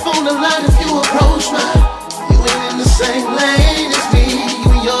life on the line if you approach mine. You ain't in the same lane as me. You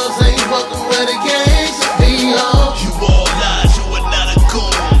and yours ain't fucking where the gangsters be, oh. You all lies, you are not a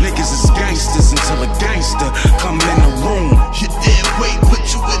goon. Niggas is gangsters until a gangster come in the room. You dead weight, put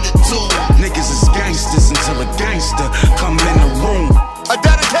you in the tomb. Niggas is gangsters until a gangster come in the room. A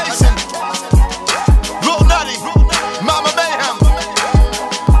dedication. Lil Nutty, Mama Mayhem.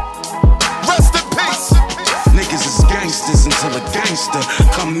 Rest in peace. Niggas is gangsters until a gangster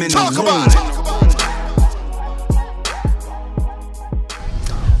come in the room.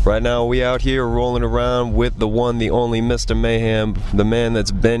 Right now, we out here rolling around with the one, the only Mr. Mayhem, the man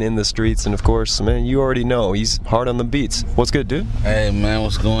that's been in the streets, and of course, man, you already know, he's hard on the beats. What's good, dude? Hey, man,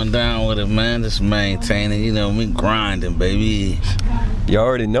 what's going down with it, man? Just maintaining, you know, me grinding, baby. You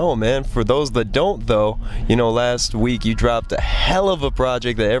already know, man. For those that don't, though, you know, last week you dropped a hell of a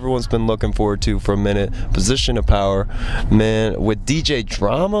project that everyone's been looking forward to for a minute, Position of Power. Man, with DJ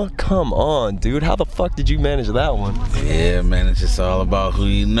Drama? Come on, dude. How the fuck did you manage that one? Yeah, man, it's just all about who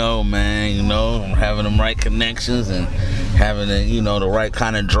you know, man. You know, having them right connections and having the, you know, the right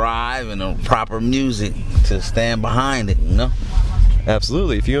kind of drive and the proper music to stand behind it, you know?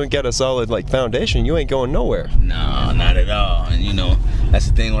 Absolutely. If you ain't got a solid like foundation, you ain't going nowhere. No, not at all. And you know, that's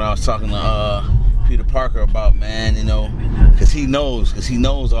the thing when I was talking to Peter Parker about, man, you know, cause he knows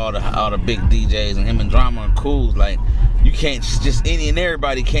all the big DJs, and him and Drama are cool. Like, you can't just any and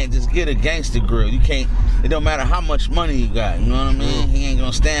everybody can't just get a gangster grill. You can't. It don't matter how much money you got. You know what I mean? He ain't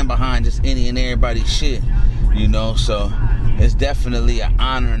gonna stand behind just any and everybody's shit. You know, so it's definitely an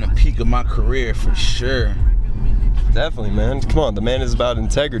honor and a peak of my career for sure. Definitely, man. Come on, the man is about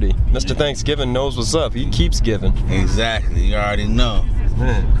integrity. Mr. Thanksgiving knows what's up. He keeps giving. Exactly. You already know.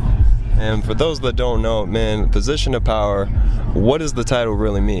 Man. And for those that don't know, man, Position of Power, what does the title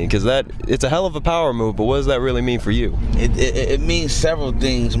really mean? Because it's a hell of a power move, but what does that really mean for you? It means several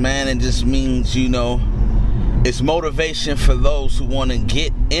things, man. It just means, you know, it's motivation for those who want to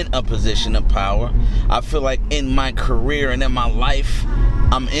get in a position of power. I feel like in my career and in my life,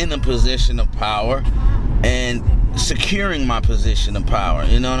 I'm in a position of power and securing my position of power.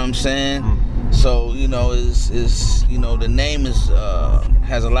 You know what I'm saying? So, you know, is you know, the name is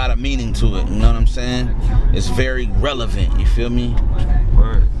has a lot of meaning to it. You know what I'm saying? It's very relevant. You feel me?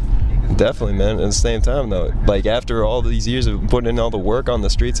 Right. Definitely, man. At the same time, though, like after all these years of putting in all the work on the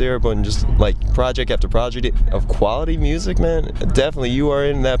streets here, putting just like project after project of quality music, man, definitely you are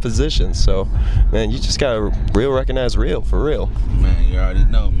in that position. So, man, you just gotta recognize real, for real. Man, you already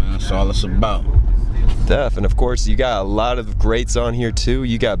know, man. That's all it's about. Def, and of course you got a lot of greats on here too.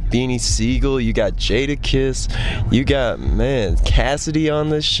 You got Beanie Siegel, you got Jadakiss, you got, man, Cassidy on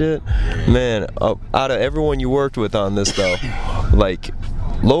this shit. Man, out of everyone you worked with on this though, like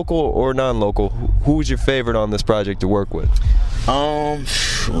local or non-local, who was your favorite on this project to work with?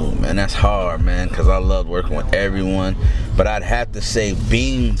 Man, that's hard, man, because I love working with everyone, but I'd have to say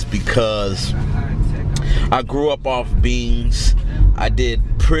Beans because I grew up off Beans. I did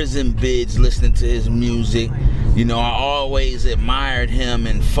prison bids listening to his music. You know, I always admired him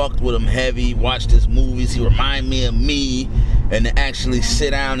and fucked with him heavy, watched his movies. He reminded me of me, and to actually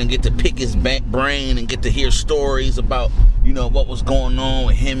sit down and get to pick his brain and get to hear stories about, you know, what was going on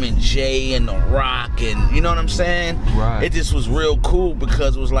with him and Jay and The Rock, and you know what I'm saying? Right. It just was real cool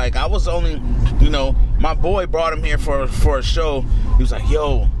because it was like I was only, you know, my boy brought him here for a show. He was like,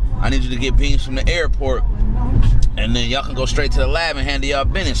 yo, I need you to get Beans from the airport, and then y'all can go straight to the lab and handle y'all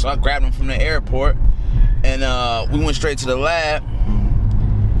business. So I grabbed him from the airport, and And we went straight to the lab.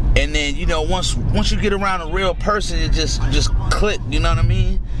 And then, you know, once you get around a real person, it just clicked, you know what I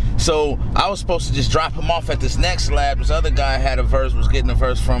mean? So I was supposed to just drop him off at this next lab. This other guy had a verse, was getting a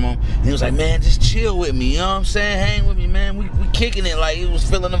verse from him. And he was like, man, just chill with me, you know what I'm saying? Hang with me, man. We kicking it, like he was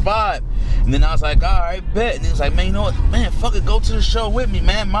feeling the vibe. And then I was like, all right, bet. And he was like, man, you know what? Man, fuck it, go to the show with me,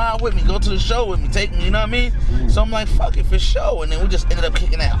 man. Mind with me, go to the show with me, take me, you know what I mean? So I'm like, fuck it, for sure. And then we just ended up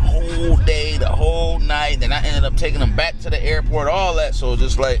kicking that whole day, the whole night. Then I ended up taking him back to the airport, all that. So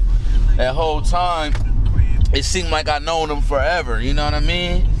just like that whole time, it seemed like I known him forever, you know what I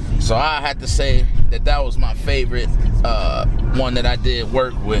mean? So I had to say that was my favorite one that I did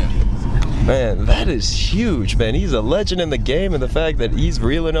work with. Man, that is huge, man. He's a legend in the game, and the fact that he's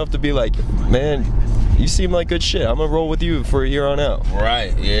real enough to be like, man, you seem like good shit. I'm gonna roll with you for here on out.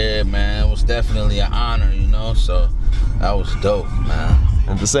 Right, yeah, man. It was definitely an honor, you know, so that was dope, man.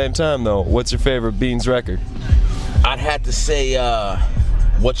 At the same time, though, what's your favorite Beans record? I'd have to say,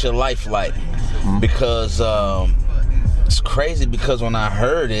 What's Your Life Like? Because it's crazy, because when I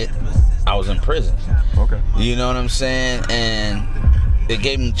heard it, I was in prison. Okay. You know what I'm saying? And it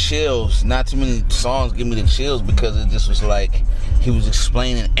gave me chills. Not too many songs give me the chills, because it just was like he was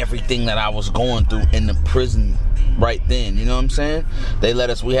explaining everything that I was going through in the prison right then. You know what I'm saying? They let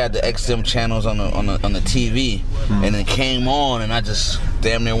us. We had the XM channels on the TV, and it came on, and I just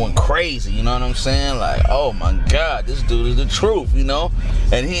damn near went crazy. You know what I'm saying? Like, oh my God, this dude is the truth. You know?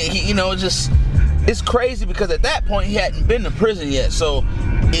 And he you know, it's crazy, because at that point he hadn't been to prison yet, so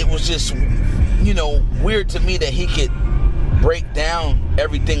it was just, you know, weird to me that he could break down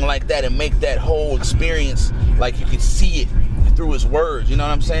everything like that and make that whole experience like you could see it through his words, you know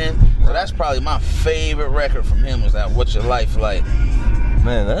what I'm saying? So that's probably my favorite record from him, was that What's Your Life Like?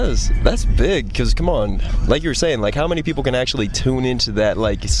 Man, that's big, because come on, like you were saying, like how many people can actually tune into that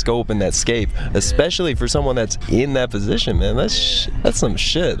like scope and that scape, especially for someone that's in that position, man. That's some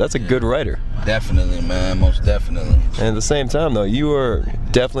shit. That's a good writer. Definitely, man, most definitely. And at the same time, though, you are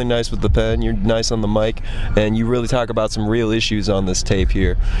definitely nice with the pen. You're nice on the mic, and you really talk about some real issues on this tape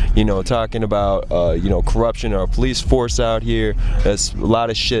here. You know, talking about you know, corruption in our police force out here. There's a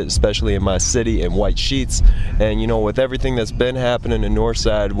lot of shit, especially in my city, and white sheets. And you know, with everything that's been happening in North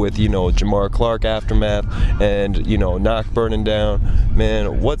Side, with, you know, Jamar Clark aftermath, and you know, Knock burning down,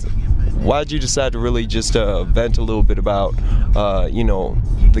 man, why'd you decide to really just vent a little bit about you know,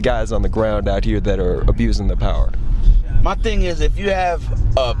 the guys on the ground out here that are abusing the power? My thing is, if you have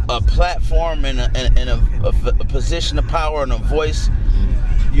a platform and a position of power and a voice,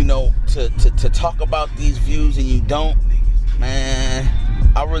 you know, to talk about these views, and you don't, man,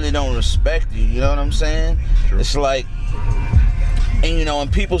 I really don't respect you. You know what I'm saying? Sure. It's like, and you know, in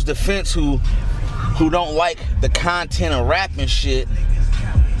people's defense who don't like the content of rap and shit,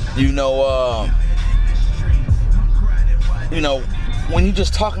 you know, when you're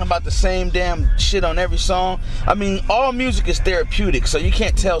just talking about the same damn shit on every song, I mean, all music is therapeutic, so you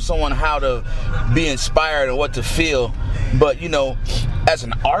can't tell someone how to be inspired or what to feel. But, you know, as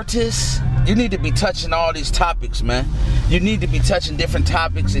an artist, you need to be touching all these topics, man. You need to be touching different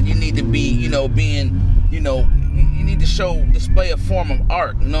topics, and you need to be, you know, being, you know, you need to display a form of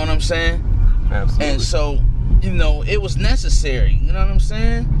art, you know what I'm saying? Absolutely. And so, you know, it was necessary, you know what I'm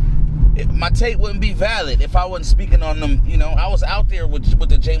saying? My tape wouldn't be valid if I wasn't speaking on them. You know, I was out there with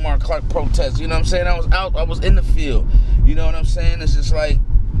the Jamar Clark protests. You know what I'm saying? I was in the field. You know what I'm saying? It's just like,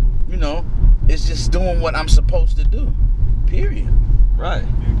 you know, it's just doing what I'm supposed to do. Period. Right.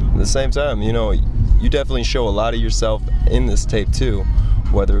 At the same time, you know, you definitely show a lot of yourself in this tape too,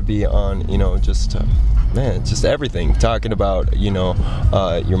 whether it be on, you know, just man, just everything. Talking about, you know,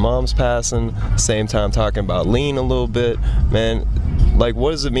 your mom's passing, same time talking about lean a little bit, man. Like,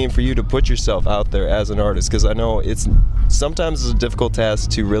 what does it mean for you to put yourself out there as an artist? Because I know sometimes it's a difficult task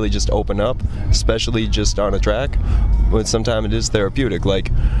to really just open up, especially just on a track, but sometimes it is therapeutic.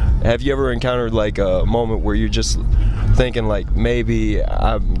 Like, have you ever encountered like a moment where you're just thinking like, maybe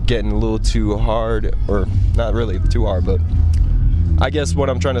I'm getting a little too hard, or not really too hard, but I guess what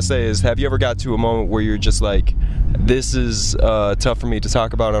I'm trying to say is, have you ever got to a moment where you're just like, this is tough for me to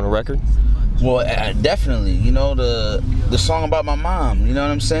talk about on a record? Well, definitely. You know, the song about my mom, you know what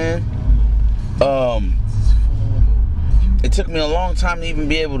I'm saying? It took me a long time to even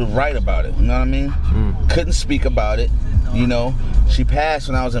be able to write about it, you know what I mean? Couldn't speak about it, you know? She passed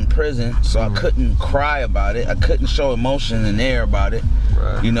when I was in prison, so I couldn't cry about it. I couldn't show emotion in there about it,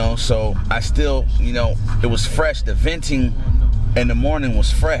 right. You know? So I still, you know, it was fresh. The venting in the morning was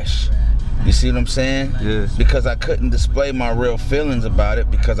fresh. You see what I'm saying? Yes. Because I couldn't display my real feelings about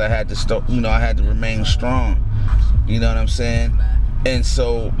it, because I had to I had to remain strong. You know what I'm saying? And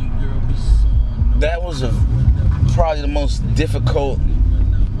so that was a probably the most difficult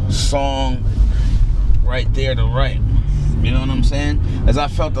song right there to write. You know what I'm saying? As I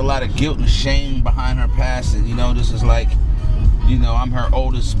felt a lot of guilt and shame behind her passing. You know, this is like, you know, I'm her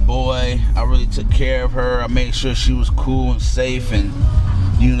oldest boy. I really took care of her. I made sure she was cool and safe, and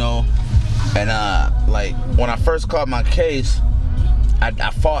you know, and like when I first caught my case,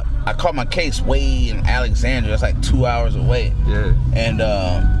 I caught my case way in Alexandria. It's like 2 hours away. Yeah. And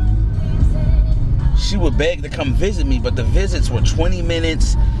she would beg to come visit me, but the visits were 20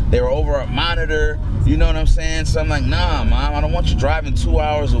 minutes. They were over a monitor. You know what I'm saying? So I'm like, nah, Mom, I don't want you driving 2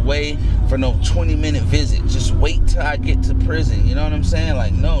 hours away for no 20-minute visit. Just wait till I get to prison. You know what I'm saying?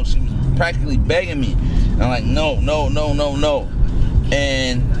 Like, no, she was practically begging me. And I'm like, no.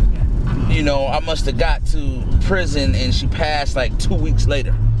 And, you know, I must have got to prison and she passed like 2 weeks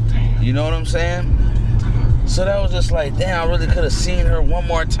later. You know what I'm saying? So that was just like, damn, I really could have seen her one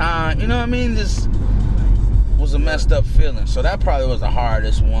more time. You know what I mean? Just was a messed up feeling. So that probably was the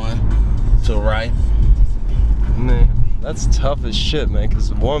hardest one to write. Man, that's tough as shit, man, because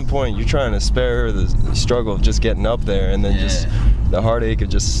at one point you're trying to spare her the struggle of just getting up there, and then just the heartache of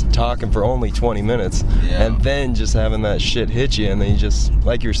just talking for only 20 minutes, and then just having that shit hit you, and then you just,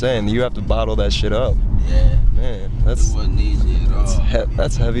 like you're saying, you have to bottle that shit up. Yeah. Man, that's, it wasn't easy at all.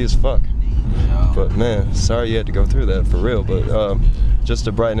 That's heavy as fuck. Yeah. But man, sorry you had to go through that, for real. But just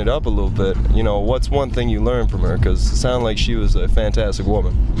to brighten it up a little bit, you know, what's one thing you learned from her? Because it sounded like she was a fantastic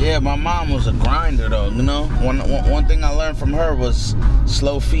woman. Yeah, my mom was a grinder, though, you know? One thing I learned from her was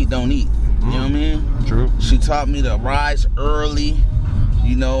slow feet don't eat. You know what I mean? True. She taught me to rise early,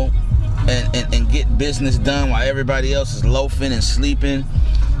 you know, and get business done while everybody else is loafing and sleeping.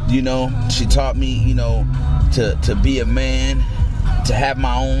 You know, she taught me, you know, to be a man, to have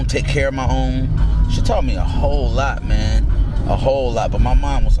my own, take care of my own. She taught me a whole lot, man. A whole lot. But my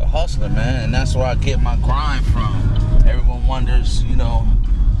mom was a hustler, man, and that's where I get my grind from. Everyone wonders, you know,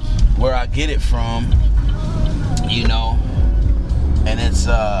 where I get it from, you know, and it's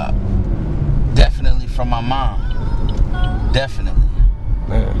definitely from my mom. Definitely.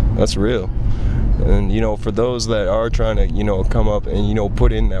 Man, that's real. And, you know, for those that are trying to, you know, come up and, you know,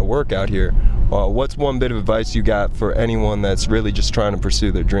 put in that work out here, what's one bit of advice you got for anyone that's really just trying to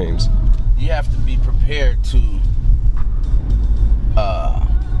pursue their dreams? You have to be prepared to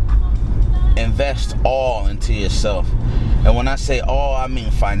invest all into yourself. And when I say all, I mean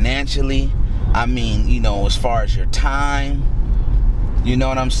financially. I mean, you know, as far as your time. You know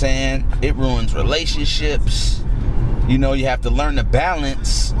what I'm saying? It ruins relationships. You know, you have to learn to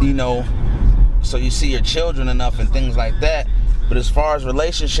balance, you know, so you see your children enough and things like that. But as far as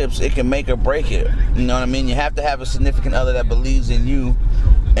relationships, it can make or break it. You know what I mean? You have to have a significant other that believes in you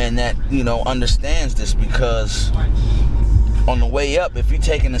and that, you know, understands this, because on the way up, if you're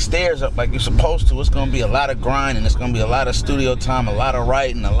taking the stairs up like you're supposed to, it's going to be a lot of grinding. It's going to be a lot of studio time, a lot of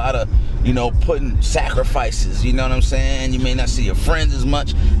writing, a lot of, you know, putting sacrifices. You know what I'm saying? You may not see your friends as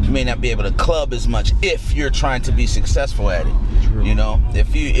much. You may not be able to club as much if you're trying to be successful at it. True. You know,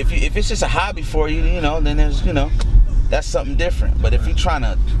 if it's just a hobby for you, you know, then there's, you know, that's something different. But if you're trying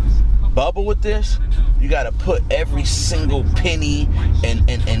to bubble with this, you got to put every single penny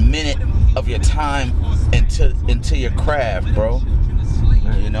and minute of your time into your craft, bro.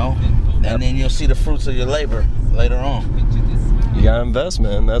 You know, and then you'll see the fruits of your labor later on. You gotta invest,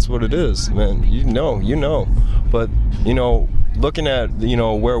 man. That's what it is, man. You know. But, you know, looking at, you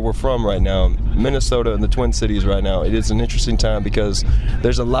know, where we're from right now, Minnesota and the Twin Cities right now, it is an interesting time because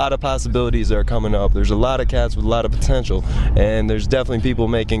there's a lot of possibilities that are coming up. There's a lot of cats with a lot of potential, and there's definitely people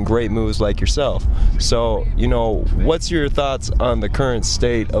making great moves like yourself. So, you know, what's your thoughts on the current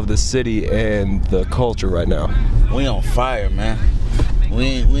state of the city and the culture right now? We on fire, man.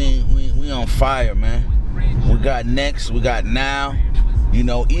 We on fire, man. We got next, we got now. You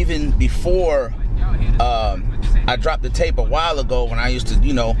know, even before I dropped the tape a while ago, when I used to,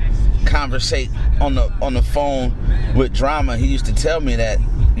 you know, conversate on the phone with Drama, he used to tell me that,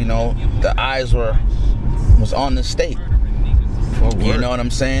 you know, the eyes was on the state. You know what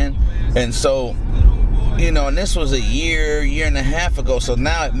I'm saying? And so, you know, and this was a year and a half ago, so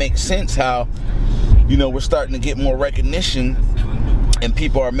now it makes sense how, you know, we're starting to get more recognition and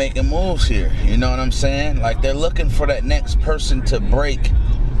people are making moves here. You know what I'm saying? Like, they're looking for that next person to break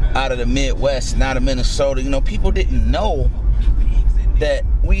out of the Midwest and out of Minnesota. You know, people didn't know that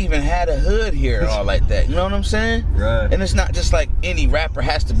we even had a hood here or all like that. You know what I'm saying? Right. And it's not just like any rapper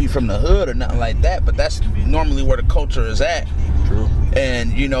has to be from the hood or nothing like that, but that's normally where the culture is at. True.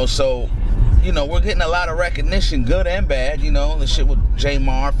 And, you know, so, you know, we're getting a lot of recognition, good and bad. You know, the shit with J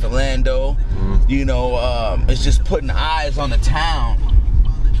Mar, Philando, you know, it's just putting eyes on the town.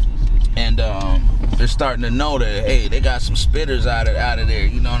 And there's starting to know that, hey, they got some spitters out of there,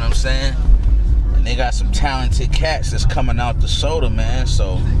 you know what I'm saying? And they got some talented cats that's coming out the soda, man.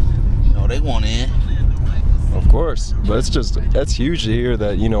 So, you know, they want in. Of course, but that's huge to hear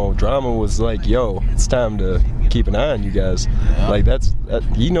that, you know, Drama was like, yo, it's time to keep an eye on you guys. Yeah. Like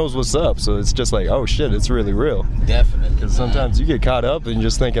he knows what's up, so it's just like, oh shit, it's really real. Definitely. Because sometimes you get caught up and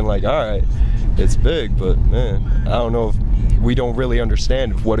just thinking like, all right, it's big, but man, I don't know if we don't really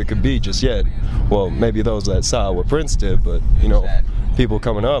understand what it could be just yet. Well, maybe those that saw what Prince did, but you know, people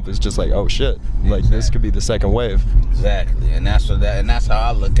coming up is just like, oh shit, like this could be the second wave. Exactly, and that's how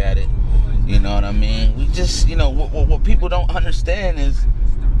I look at it. You know what I mean? We just, you know, what people don't understand is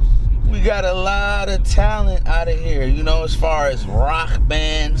we got a lot of talent out of here, you know, as far as rock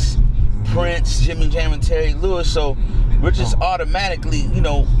bands, Prince, Jimmy Jam, and Terry Lewis. So we're just automatically, you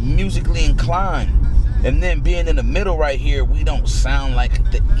know, musically inclined. And then being in the middle right here, we don't sound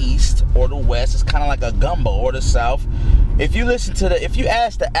like the East or the West. It's kind of like a gumbo, or the South. If you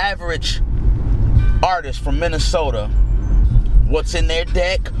ask the average artist from Minnesota what's in their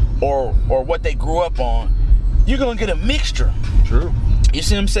deck or what they grew up on, you're gonna get a mixture. True. You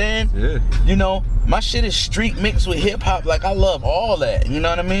see what I'm saying? Yeah. You know, my shit is street mixed with hip hop. Like, I love all that. You know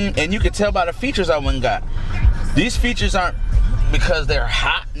what I mean? And you can tell by the features I went and got. These features aren't because they're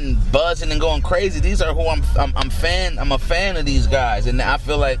hot and buzzing and going crazy. These are who I'm a fan of these guys, and I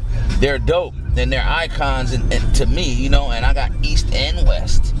feel like they're dope and they're icons and to me, you know. And I got East and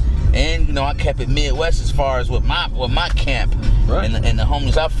West. And, you know, I kept it Midwest as far as with my camp, right, and the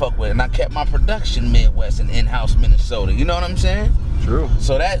homies I fuck with. And I kept my production Midwest and in-house Minnesota. You know what I'm saying? True.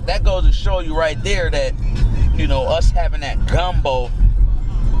 So that goes to show you right there that, you know, us having that gumbo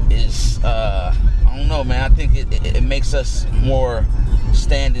is, I don't know, man. I think it makes us more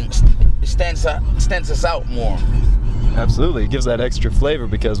stands us out more. Absolutely. It gives that extra flavor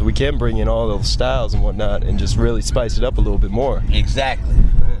because we can bring in all those styles and whatnot and just really spice it up a little bit more. Exactly.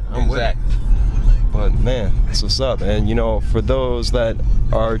 Exactly. But man, that's what's up. And you know, for those that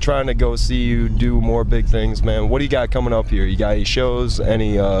are trying to go see you do more big things, man, what do you got coming up here? You got any shows?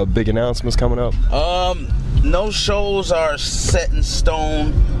 Any big announcements coming up? No shows are set in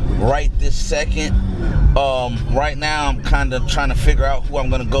stone right this second. Right now I'm kind of trying to figure out who I'm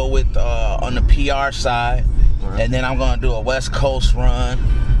gonna go with on the PR side. Right. And then I'm gonna do a West Coast run,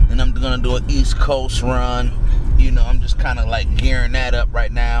 and I'm gonna do an East Coast run. You know, I'm just kind of like gearing that up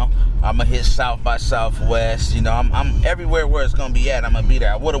right now. I'm gonna hit South by Southwest. You know, I'm everywhere where it's gonna be at. I'm gonna be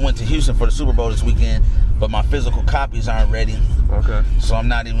there. I would have went to Houston for the Super Bowl this weekend, but my physical copies aren't ready. Okay. So I'm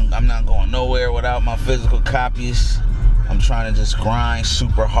not going nowhere without my physical copies. I'm trying to just grind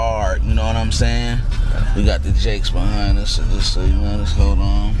super hard. You know what I'm saying? We got the Jakes behind us, so you know, just hold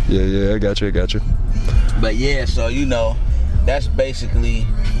on. Yeah, I got you. But yeah, so you know, that's basically,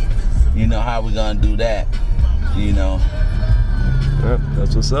 you know, how we gonna do that. You know. Yeah,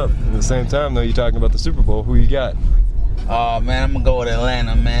 that's what's up. At the same time, though, you're talking about the Super Bowl. Who you got? Oh man, I'm gonna go with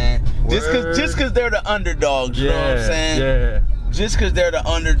Atlanta, man. Just cause they're the underdogs. You know what I'm saying? Yeah. Just cause they're the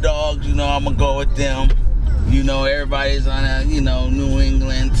underdogs, you know, I'm gonna go with them. You know, everybody's on a, you know, New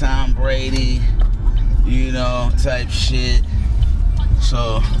England, Tom Brady, you know, type shit.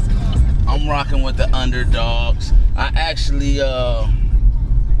 So I'm rocking with the underdogs. I actually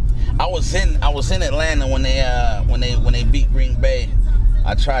I was in Atlanta when they beat Green Bay.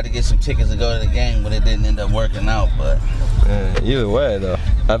 I tried to get some tickets to go to the game, but it didn't end up working out. But either way, though,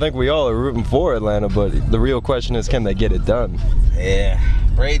 I think we all are rooting for Atlanta. But the real question is, can they get it done? Yeah,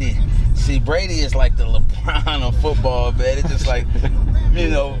 Brady. See, Brady is like the LeBron of football, man. It's just like, you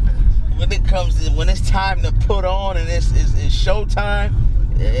know, when it's time to put on and it's showtime,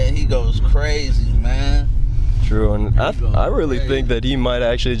 yeah, he goes crazy, man. True, and I really think that he might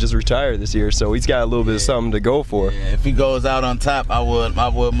actually just retire this year, so he's got a little bit of something to go for. Yeah, if he goes out on top, I would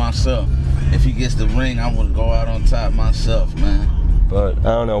myself. If he gets the ring, I would go out on top myself, man. But I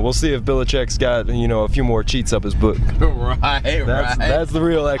don't know. We'll see if Belichick's got, you know, a few more cheats up his book. Right. That's the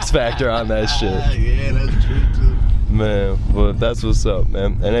real X factor on that shit. Yeah, that's true too. Man, but that's what's up,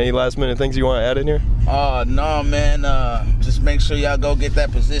 man. And any last minute things you want to add in here? No, man. Just make sure y'all go get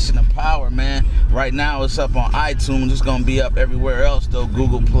that Position of Power, man. Right now it's up on iTunes. It's gonna be up everywhere else though.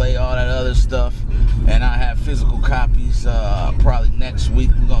 Google Play, all that other stuff. And I have physical copies probably next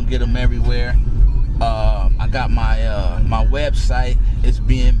week. We're gonna get them everywhere. I got my website. It's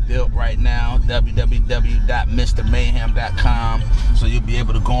being built right now, www.mrmayhem.com. So you'll be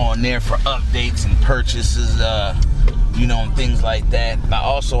able to go on there for updates and purchases, you know, and things like that.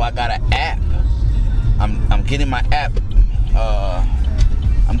 I got an app. I'm getting my app.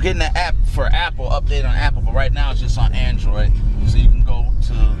 I'm getting the app for Apple, update on Apple, but right now it's just on Android. So you can go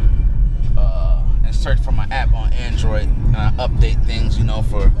to and search for my app on Android. And I update things, you know,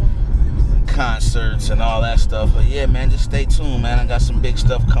 for concerts and all that stuff. But yeah, man, just stay tuned, man. I got some big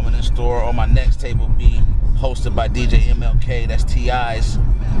stuff coming in store. On my next tape will be hosted by DJ MLK. That's T.I.'s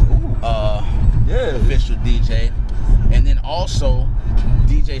official DJ. And then also,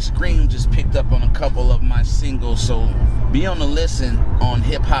 DJ Scream just picked up on a couple of my singles. So be on the listen on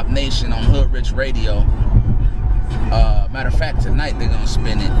Hip Hop Nation on Hood Rich Radio. Matter of fact, tonight they're gonna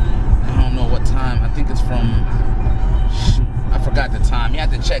spin it. I don't know what time. I think it's from. Shoot, I forgot the time. You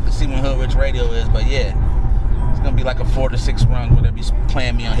have to check to see when Hood Rich Radio is. But yeah, it's gonna be like a 4 to 6 run where they'll be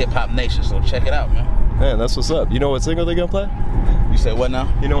playing me on Hip Hop Nation. So check it out, man. Man, that's what's up. You know what single they gonna play? You say what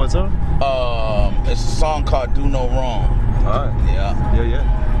now? You know what song? It's a song called "Do No Wrong." All right.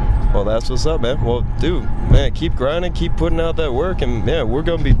 Yeah. Well, that's what's up, man. Well, dude, man, keep grinding, keep putting out that work, and yeah, we're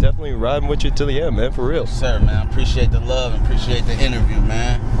gonna be definitely riding with you to the end, man, for real. Yes, sir, man. I appreciate the love and appreciate the interview,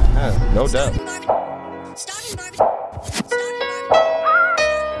 man. Yeah, no doubt.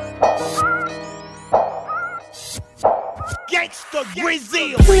 Gangsta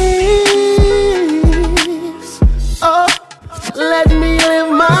Brazil. Please, let me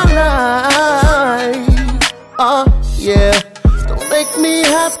live my life. Yeah. Don't make me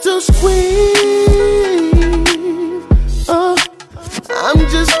have to squeeze. I'm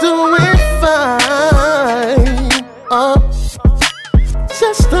just doing fine.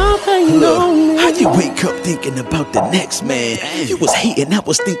 Just stop hating on me. How you wake up thinking about the next man? You was hating, I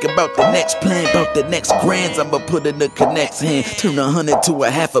was thinking about the next plan, about the next grands I'ma put in the connect's hand. Turn 100 to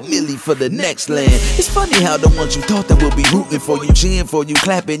 $500,000 for the next land. It's funny how the ones you thought that would be rooting for you, cheering for you,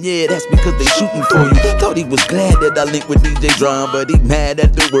 clapping, yeah, that's because they shooting for you. Thought he was glad that I linked with DJ Drum, but he mad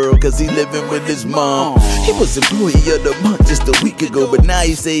at the world cause he living with his mom. He was employee of the month just a week ago, but now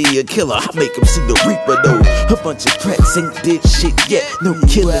he say he a killer. I make him see the reaper though. A bunch of cracks ain't did shit yet. No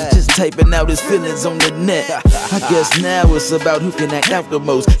killing, just typing out his feelings on the net. I guess now it's about who can act out the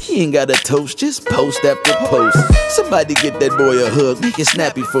most. He ain't got a toast, just post after post. Somebody get that boy a hug, make it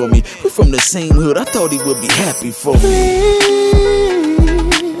snappy for me. We from the same hood, I thought he would be happy for me.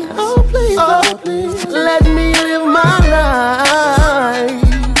 Please, let me live my life.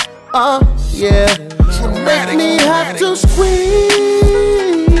 Yeah. Make me have to squeeze.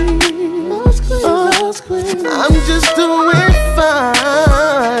 I'm just doing fine.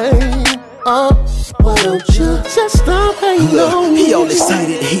 Why don't you just stop hating on me? He all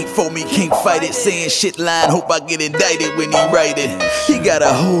excited, hate for me, can't fight it. Saying shit line, hope I get indicted when he write it. He got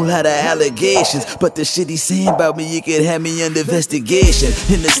a whole lot of allegations, but the shit he saying about me, it could have me under investigation.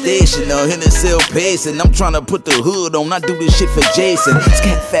 In the station or in the cell pacing. I'm trying to put the hood on, I do this shit for Jason.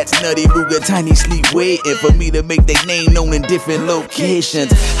 Scat Fats, Nutty, Ruger, Tiny Sleep waiting for me to make their name known in different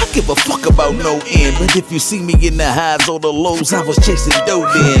locations. I give a fuck about no end, but if you see me in the highs or the lows, I was chasing dough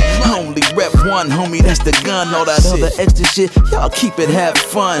then. I only rep one, homie, that's the gun. All that other extra shit, y'all keep it, have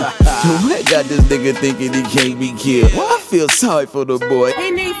fun. Yo, I got this nigga thinking he can't be killed. Well, I feel sorry for the boy.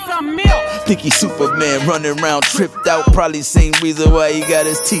 He needs some milk. Think he's Superman running around tripped out. Probably same reason why he got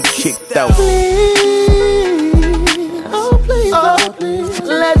his teeth kicked out. Please,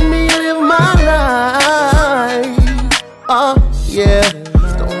 let me live my life. Yeah.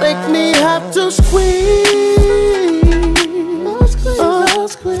 Don't make me have to squeeze.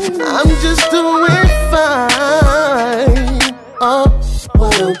 I'm just doing fine. Why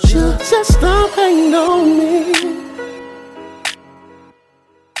don't you just stop hating on me?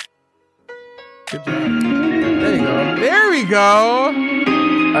 Good job. There you go. There we go.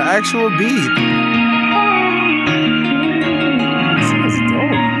 An actual beat. Sounds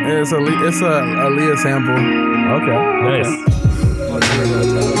dope. It's a Aaliyah sample. Okay. Nice.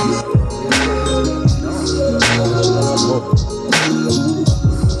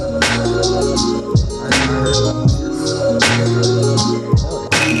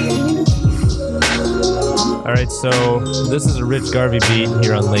 All right, so this is a Rich Garvey beat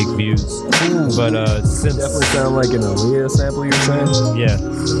here on Lake Views, but since Definitely sound like an Aaliyah sample, you're saying? yeah,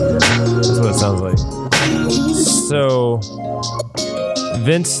 that's what it sounds like. So,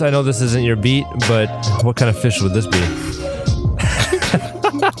 Vince, I know this isn't your beat, but what kind of fish would this be?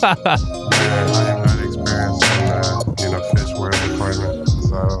 I have not experienced in a fish world department.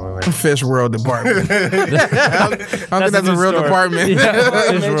 So, Fish World Department. I don't think that's a real store. department.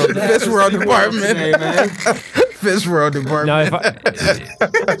 Yeah, Fish World Department. Fish World Department. Now,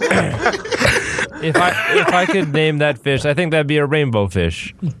 if I could name that fish, I think that'd be a rainbow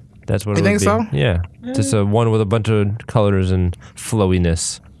fish. That's what You it would think be. so? Yeah, just a one with a bunch of colors and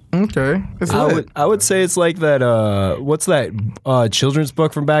flowiness. Okay. I would say it's like that. What's that children's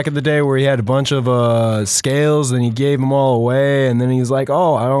book from back in the day where he had a bunch of scales and he gave them all away, and then he's like,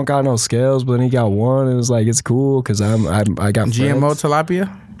 "Oh, I don't got no scales," but then he got one, and it was like, "It's cool because I got GMO friends."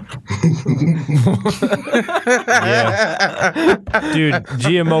 tilapia. Yeah. Dude,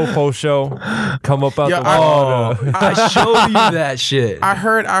 GMO faux show. Come up out the water. I showed you that shit. I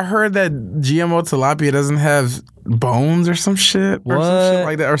heard that GMO tilapia doesn't have bones or some shit. Or some shit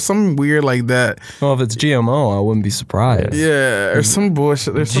like that. Or something weird like that. Well, if it's GMO, I wouldn't be surprised. Yeah, or some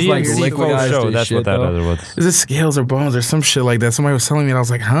bullshit. There's some like faux show. That's what that other was. Is it scales or bones or some shit like that? Somebody was telling me, and I was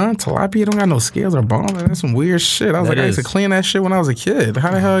like, huh? Tilapia don't got no scales or bones? That's some weird shit. I was like, I used to clean that shit when I was a kid.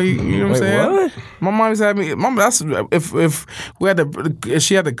 How the hell you know what I'm saying? What? My mom used to have me. That's if we had to. If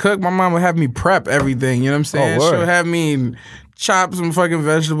she had to cook, my mom would have me prep everything. You know what I'm saying? She would have me chop some fucking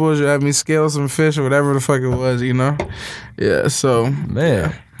vegetables. She'd have me scale some fish or whatever the fuck it was. You know? Yeah. So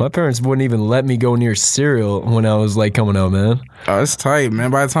man, my parents wouldn't even let me go near cereal when I was like coming up, man. Oh, it's tight, man.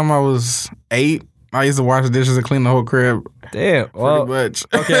 By the time I was 8, I used to wash the dishes and clean the whole crib. Damn. Well, pretty much.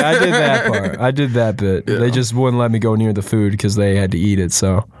 Okay, I did that part. I did that bit. Yeah. They just wouldn't let me go near the food because they had to eat it.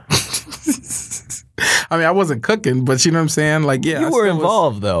 So. I mean, I wasn't cooking, but you know what I'm saying? Like, yeah. You were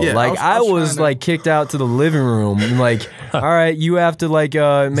involved, though. Yeah, like, I was like, kicked out to the living room. And, like, all right, you have to, like,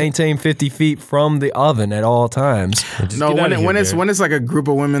 maintain 50 feet from the oven at all times. No, when it's like a group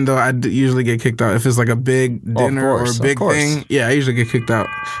of women, though, I usually get kicked out. If it's like a big dinner or a big thing, yeah, I usually get kicked out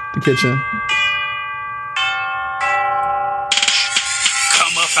the kitchen.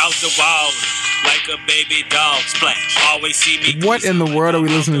 Come up out the wall. Like a baby dog splash. Always see me. What in the world are we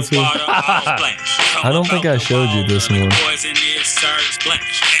listening to? I don't think I showed you this one. And I'm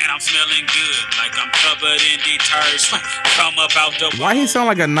smelling good, like I'm covered in detergent. Come up out the. Why he sound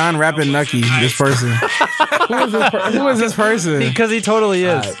like a non-rapping Nucky? This person. Who is this person? Because he totally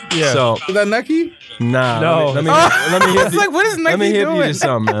is. Yeah. So is that Nucky? Nah. No. Let me hit like, what is Nucky Let me hit doing? you to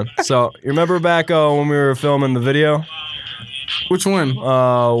something, man. So you remember back when we were filming the video? Which one?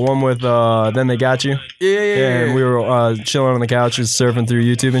 One with Then They Got You. Yeah. And we were chilling on the couch, just surfing through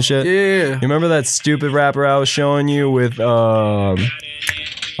YouTube and shit. Yeah. You remember that stupid rapper I was showing you with what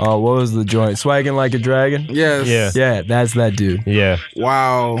was the joint? Swaggin' Like a Dragon? Yes. Yeah, that's that dude. Yeah.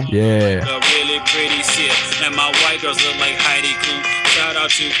 Wow. Yeah. A really pretty shit. And my white girls look like Heidi Klum. Shout out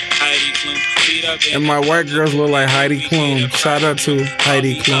to Heidi Klum. And my white girls look like Heidi Klum. Shout out to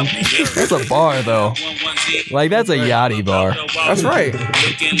Heidi Klum. That's a bar, though. Like, that's a yachty bar. That's right.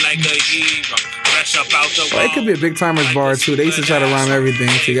 Looking like a hero. Well, it could be a Big Timers bar, too. They used to try to rhyme everything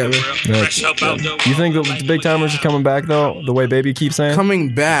together. Yeah. You think the Big Timers are coming back, though, the way Baby keeps saying?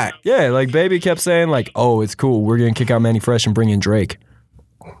 Coming back? Yeah, like Baby kept saying, like, oh, it's cool. We're going to kick out Manny Fresh and bring in Drake.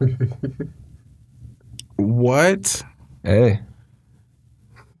 What? Hey.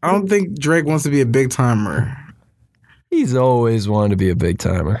 I don't think Drake wants to be a big timer. He's always wanted to be a big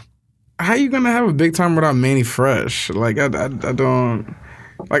timer. How you gonna have a big timer without Manny Fresh? Like I don't.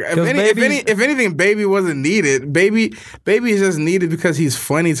 Like if anything, Baby wasn't needed. Baby is just needed because he's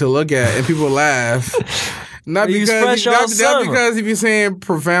funny to look at and people laugh. Not because he be saying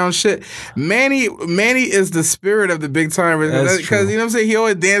profound shit. Manny is the spirit of the big timers. Because you know what I'm saying? He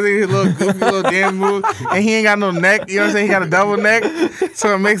always dancing his little goofy little dance move, and he ain't got no neck. You know what I'm saying? He got a double neck,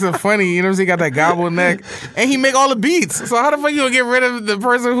 so it makes him funny. You know what I'm saying? He got that gobble neck, and he make all the beats. So how the fuck you gonna get rid of the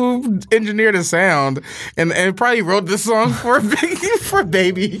person who engineered the sound and probably wrote this song for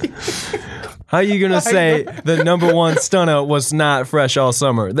Baby? How are you going to say the number one stunner was not Fresh all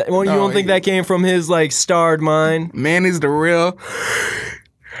summer? You don't think that came from his, like, starred mind? Manny's the real...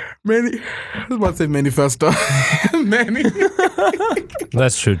 Manny... I was about to say Manifesto. Manny.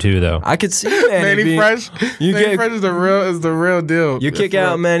 That's true, too, though. I could see Manny Fresh. Manny Fresh is the real deal. You kick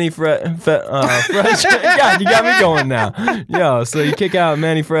out Manny Fresh. God, you got me going now. Yo, so you kick out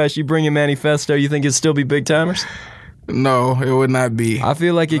Manny Fresh, you bring in Manifesto, you think it'd still be Big Timers? No, it would not be. I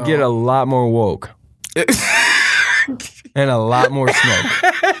feel like it'd get a lot more woke. And a lot more smoke.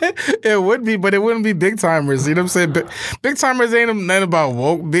 It would be, but it wouldn't be Big Timers. You know what I'm saying? Big Timers ain't nothing about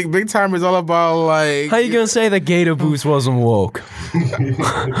woke. Big Timers all about like... How you gonna say the Gator Boost wasn't woke?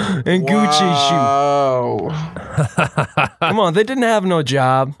 And Gucci shoe. Come on, they didn't have no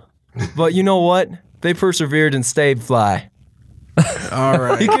job. But you know what? They persevered and stayed fly. All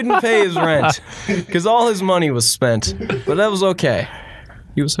right. He couldn't pay his rent because all his money was spent, but that was okay.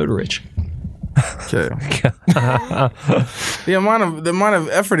 He was hood rich. Okay. The amount of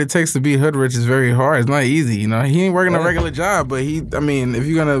effort it takes to be hood rich is very hard. It's not easy, you know. He ain't working a regular job, but if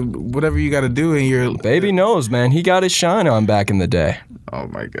you're gonna whatever you got to do, and you're Baby knows, man. He got his shine on back in the day. Oh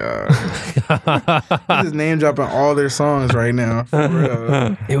my god. He's just name dropping all their songs right now. For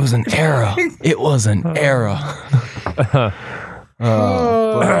real. It was an era. It was an era.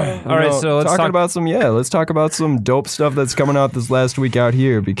 All right, so let's talk about some. Yeah, let's talk about some dope stuff that's coming out this last week out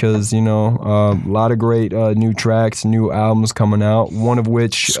here because a lot of great new tracks, new albums coming out. One of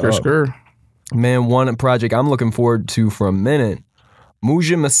which, one project I'm looking forward to for a minute.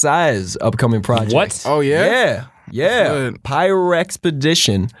 Muja Messiah's upcoming project. What? Oh yeah, yeah. Pyre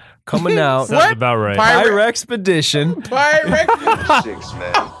Expedition coming out. Sounds about right. Pyre Expedition. Six, man.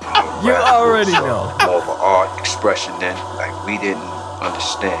 You already know. More of an art expression then. Like, we didn't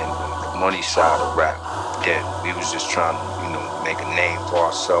understand the money side of rap then. We was just trying to, make a name for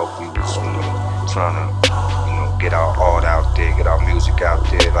ourselves. We was, trying to, get our art out there, get our music out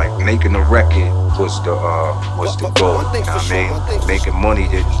there. Like, making a record was the goal. You know what I mean? Making money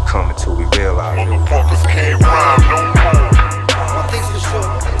didn't come until we realized it. Motherfuckers can't rhyme no more. One thing's for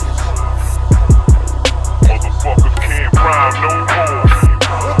sure. Motherfuckers can't rhyme no more.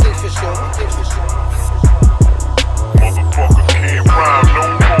 One thing's for sure. Motherfuckers can't rhyme no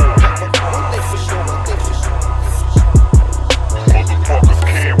more. One thing's for sure. Motherfuckers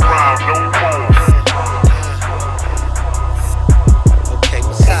can't rhyme no more. Okay,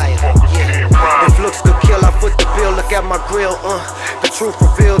 Messiah. Yeah. If looks could kill, I foot the bill. Look at my grill. The truth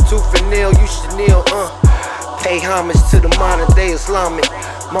revealed, tooth and nail. You should kneel. Pay homage to the modern day Islamic.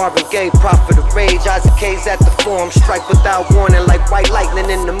 Marvin Gaye, prophet of rage. Isaac Hayes at the forum. Strike without warning, like white lightning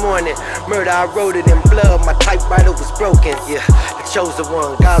in the morning. Murder, I wrote it in blood. My typewriter was broken. Yeah, the chosen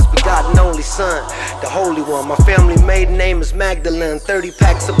one, God's begotten only son, the holy one. My family maiden name is Magdalene. 30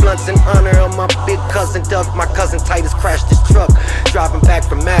 packs of blunts in honor of my big cousin Duck. My cousin Titus crashed his truck, driving back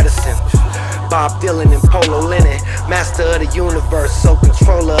from Madison. Bob Dylan in polo linen, master of the universe, so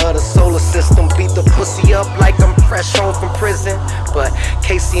controller of the solar system. Beat the pussy up like I'm fresh home from prison. But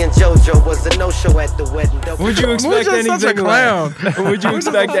Casey and JoJo was a no-show at the wedding. Would you expect anything less? Would you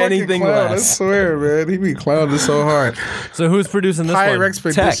expect anything less? I swear, man, he be clowning so hard. So who's producing this Pyre one?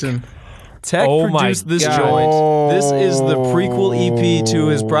 Expedition. Tech produced this joint. This is the prequel EP to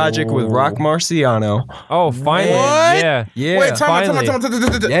his project with Rock Marciano. Oh, finally. What? Yeah. Wait, time out.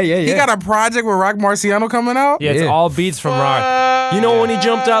 Yeah. He got a project with Rock Marciano coming out? Yeah, it's all beats from Rock. You know when he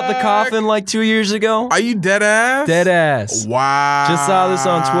jumped out the coffin like 2 years ago? Are you dead ass? Dead ass. Wow. Just saw this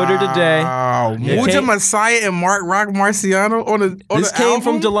on Twitter today. Wow. Muja Messiah and Rock Marciano on this came album?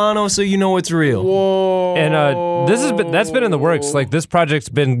 from Delano, so you know it's real. Whoa. And that's been in the works. Like, this project's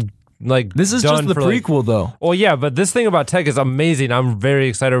been this is just the prequel though. Well, yeah, but this thing about Tech is amazing. I'm very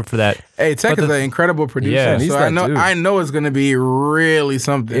excited for that. Hey, Tech is an incredible producer. Yeah, so I know it's gonna be really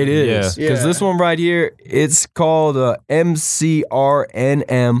something. It is because this one right here, it's called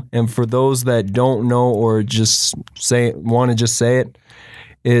MCRNM, and for those that don't know or just want to just say it,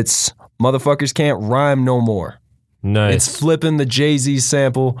 it's motherfuckers can't rhyme no more. Nice. It's flipping the Jay-Z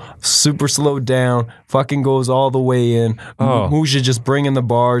sample, super slowed down, fucking goes all the way in. Muja just bringing the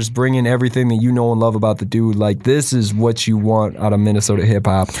bars, bringing everything that you know and love about the dude. Like, this is what you want out of Minnesota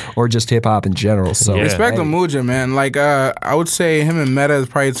hip-hop, or just hip-hop in general. So respect to Muja, man. Like, I would say him and Meta is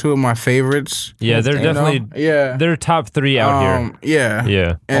probably two of my favorites. Yeah, they're definitely they're top 3 out here.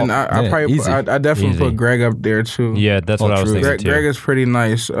 Yeah. And I definitely put Greg up there, too. Yeah, that's what I was thinking, too. Greg is pretty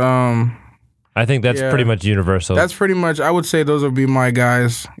nice. I think that's pretty much universal. That's pretty much, I would say those would be my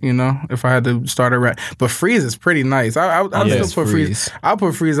guys, if I had to start a rap. But Freeze is pretty nice. I'll still put Freeze. I'll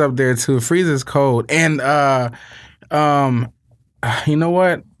put Freeze up there too. Freeze is cold. And you know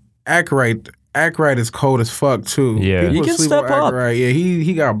what? Act Right is cold as fuck too. Yeah. People he can sleep step on up. Act Right. Yeah,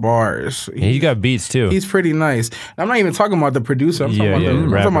 he got bars. He got beats too. He's pretty nice. I'm not even talking about the producer. I'm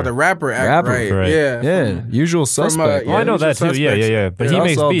talking about the rapper Act Right. Yeah. Usual Suspect. I know that too. Yeah. But he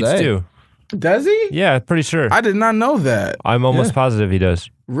makes beats too. Does he? Yeah, pretty sure. I did not know that. I'm almost positive he does.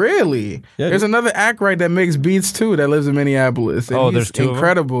 Really? Yeah. There's another Act Right that makes beats too that lives in Minneapolis. And he's there's 2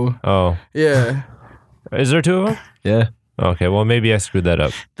 incredible. of them? Oh. Yeah. Is there 2 of them? Yeah. Okay, well maybe I screwed that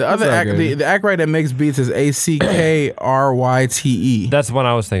up. The other the Act Right that makes beats is ACKRYTE. That's the one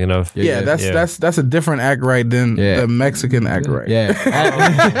I was thinking of. That's a different Act Right than the Mexican Act Right. Yeah.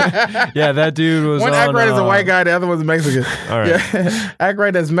 That dude was one Act Right is a white guy, the other one's Mexican. All right. Yeah. Act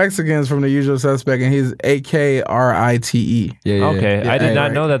Right that's Mexican is from The Usual Suspect, and he's AKRITE. Okay, I did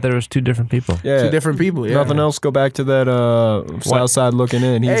not know that there was 2 different people. Yeah. 2 different people. Yeah. Nothing else. Go back to that South Side Looking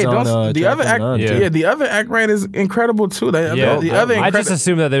In. He's on the other Act Right is incredible too. I just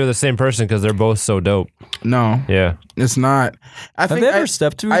assumed that they were the same person because they're both so dope. No. Yeah. It's not. Have they ever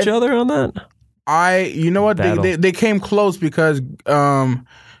stepped to each other on that? You know what? They came close because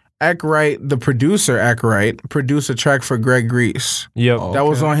Act Right, the producer Act Right, produced a track for Greg Grease. Yep. That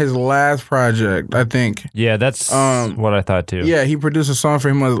was on his last project, I think. Yeah, that's what I thought too. Yeah, he produced a song for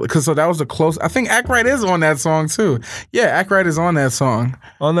him because so that was the close. I think Act Right is on that song too. Yeah, Act Right is on that song.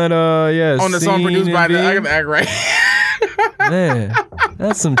 On that on the song Scene produced by and Act Right. Man,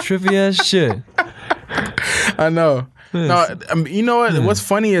 that's some trippy ass shit. I know. No, you know what? What's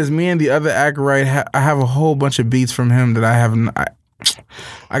funny is me and the other Act Right. I have a whole bunch of beats from him that I haven't.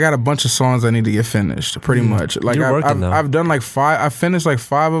 I got a bunch of songs I need to get finished. Pretty much, like I've done like 5. I finished like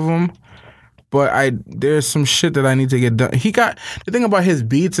 5 of them, but there's some shit that I need to get done. The thing about his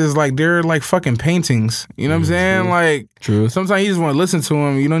beats is like they're like fucking paintings. You know what I'm saying? Like sometimes you just want to listen to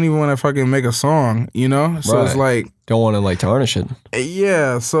him. You don't even want to fucking make a song. You know? So it's like don't want to like tarnish it.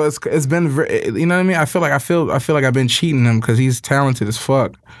 Yeah. So it's been very, you know what I mean? I feel like I've been cheating him because he's talented as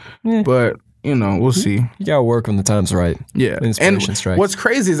fuck. Yeah. But you know, we'll see. You gotta work when the time's right. Yeah. Inspiration strikes. What's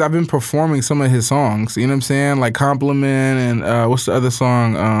crazy is I've been performing some of his songs. You know what I'm saying? Like Compliment and what's the other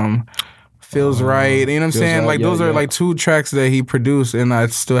song? Feels Right. You know what I'm saying? Like those are like 2 tracks that he produced, and I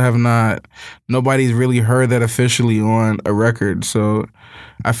still have not. Nobody's really heard that officially on a record. So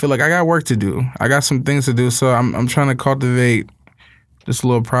I feel like I got work to do. I got some things to do. So I'm trying to cultivate this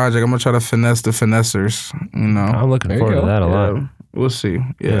little project. I'm gonna try to finesse the finessers. You know. I'm looking forward to that a lot. We'll see.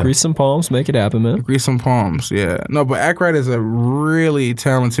 Yeah. Grease some palms, make it happen, man. Grease some palms, yeah. No, but Act Right is a really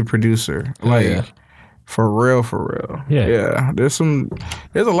talented producer. Like, for real. Yeah. There's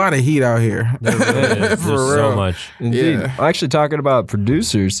a lot of heat out here. There really is. For There's real. so much. Indeed. Yeah. Actually, talking about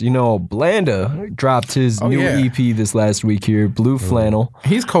producers, you know, Blanda dropped his new EP this last week here, Blue Flannel.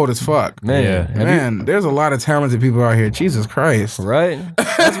 He's cold as fuck. Man, there's a lot of talented people out here. Jesus Christ. Right?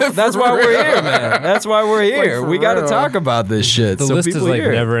 That's why we're here, man. That's why we're here. Like, we got to real. talk about this shit. The so list is people like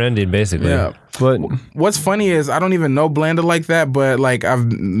hear it. never ending, basically. Yeah. But what's funny is I don't even know Blanda like that, but like I've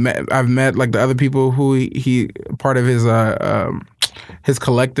met like the other people who he part of his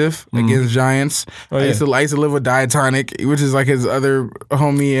collective Against Giants. I used to live with Diatonic, which is like his other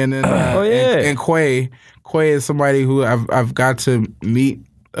homie, and then and Quay. Quay is somebody who I've got to meet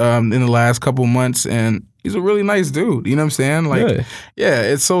in the last couple months, and he's a really nice dude. You know what I'm saying? Like, yeah,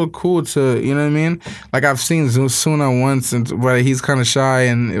 it's so cool to, you know what I mean? Like, I've seen Suna once, but he's kind of shy,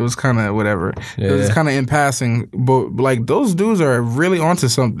 and it was kind of whatever. It was kind of in passing. But, like, those dudes are really onto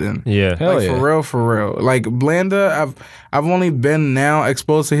something. Yeah. For real. Like, Blanda, I've only been now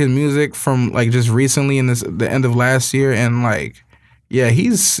exposed to his music from, like, just recently in the end of last year, and, like, yeah,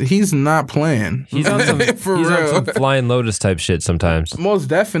 he's not playing. He's on some on some Flying Lotus type shit sometimes. Most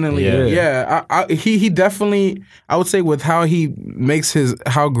definitely. Yeah. He definitely, I would say, with how he makes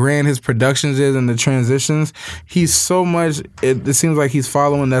how grand his productions is and the transitions, he's so much, it seems like he's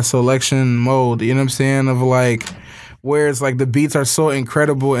following that selection mode, you know what I'm saying? Of like, where it's like the beats are so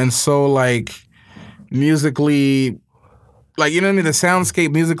incredible and so like musically, like, you know what I mean? The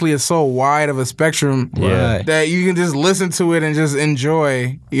soundscape musically is so wide of a spectrum that you can just listen to it and just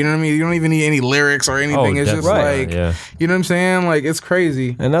enjoy. You know what I mean? You don't even need any lyrics or anything. It's just like, you know what I'm saying? Like, it's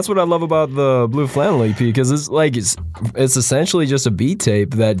crazy. And that's what I love about the Blue Flannel EP, because it's essentially just a beat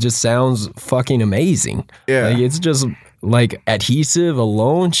tape that just sounds fucking amazing. Yeah. Like, it's just like adhesive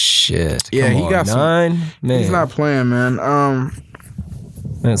alone. Shit. Yeah, Come he on, got 9. Man. He's not playing, man.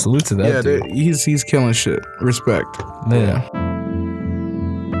 Man, salute to that dude. He's killing shit. Respect. Man. Yeah.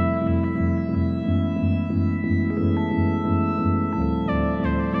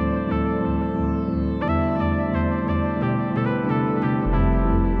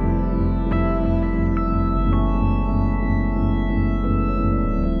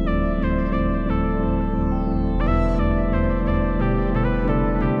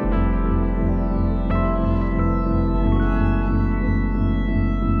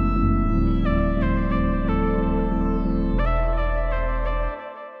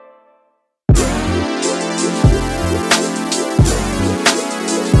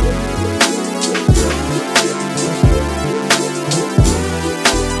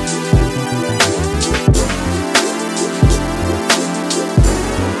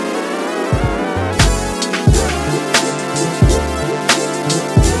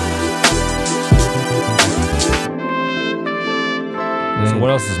 So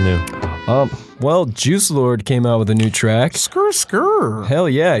what else is new? Well, Juice Lord came out with a new track. Skrr. Hell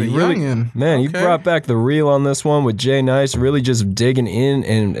yeah. The He really, youngin'. man, he Okay. brought back the real on this one with Jay Nice, really just digging in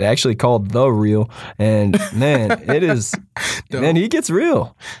and actually called The Real. And man, it is, man, he gets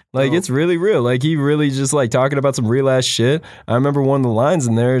real. Like, it's really real. Like, he really just like talking about some real ass shit. I remember one of the lines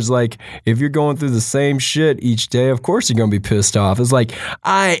in there is like, if you're going through the same shit each day, of course you're going to be pissed off. It's like,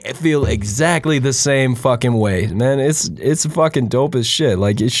 I feel exactly the same fucking way. Man, it's fucking dope as shit.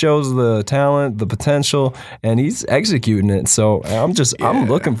 Like, it shows the talent, the potential, and he's executing it. So I'm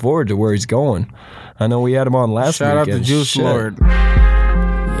looking forward to where he's going. I know we had him on last week. Shout out to and Juice shit. Lord.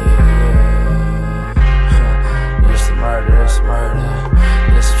 It's murder.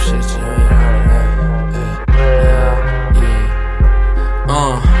 It's some shit you ain't heard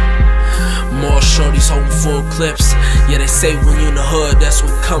of. More shorties holding full clips. Yeah, they say when you in the hood, that's what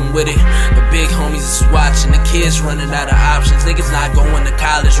come with it. The big homies is watching, the kids running out of options. Niggas not going to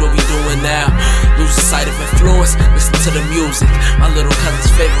college, what we doing now? Losing sight of influence, listen to the music. My little cousin's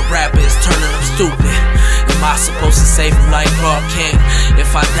favorite rapper is turning them stupid. Am I supposed to save him like Clark Kent?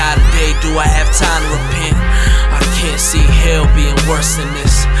 If I die today, do I have time to repent? I can't see hell being worse than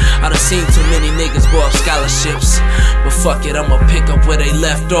this. I done seen too many niggas blow up scholarships. But fuck it, I'ma pick up where they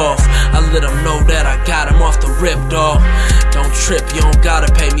left off. I let them know that I got them off the rip, dawg. Don't trip, you don't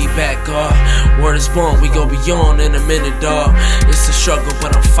gotta pay me back, dawg. Word is born, we gon' be on in a minute, dawg. It's a struggle,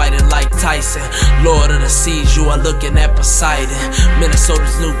 but I'm fighting like Tyson. Lord of the seas, you are looking at Poseidon.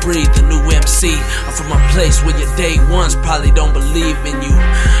 Minnesota's new breed, the new MC. I'm from a place where your day ones probably don't believe in you.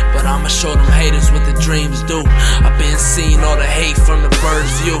 But I'ma show them haters what the dreams do. I've been seeing all the hate from the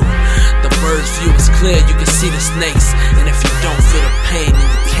bird's view. The bird's view is clear, you can see the snakes. And if you don't feel the pain, then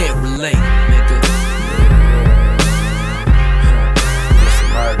you can't relate, nigga.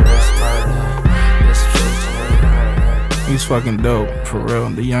 He's fucking dope, for real.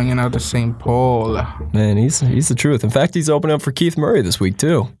 The youngin' out of St. Paul. Man, he's the truth. In fact, he's opening up for Keith Murray this week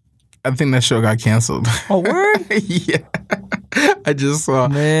too. I think that show got canceled. Oh, word? Yeah. I just saw.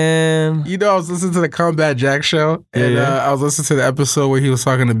 Man. You know, I was listening to the Combat Jack show, and Yeah. I was listening to the episode where he was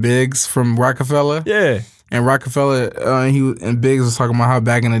talking to Biggs from Rockefeller. Yeah. And Rockefeller, and Biggs was talking about how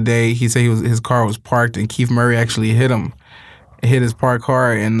back in the day, he said his car was parked, and Keith Murray actually hit his parked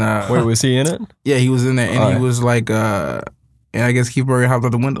car. And wait, was he in it? Yeah, he was in there, and All he right. was like, and I guess Keith Murray hopped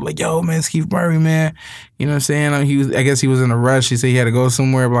out the window like, "Yo, man, it's Keith Murray, man." You know what I'm saying? I guess he was in a rush. He said he had to go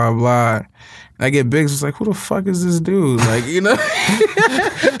somewhere, blah blah. And I get Biggs was like, "Who the fuck is this dude?" Like, you know.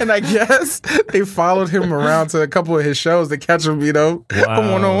 And I guess they followed him around to a couple of his shows to catch him, you know,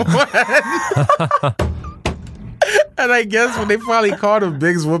 one on one. And I guess when they finally caught him,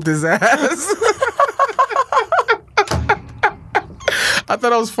 Biggs whooped his ass. I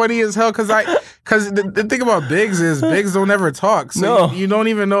thought it was funny as hell because the thing about Biggs is Biggs don't ever talk. So No. you don't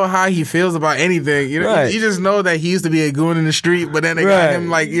even know how he feels about anything. You know, Right. you just know that he used to be a goon in the street, but then they got Right. him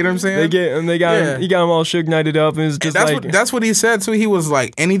like, you know what I'm saying? They got Yeah. him. He got him all shook, knighted up, and it's just That's what he said too. He was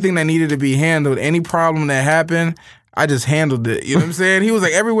like, anything that needed to be handled, any problem that happened, I just handled it. You know what I'm saying? He was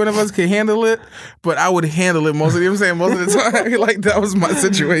like, every one of us could handle it, but I would handle it most of the time. Most of the time, like that was my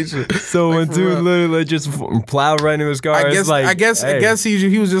situation. So when for dude real. literally just plowed right into his car, I it's guess, like, I guess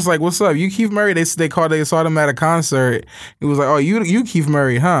he was just like, "What's up? You Keith Murray?" They saw them at a concert. He was like, "Oh, you Keith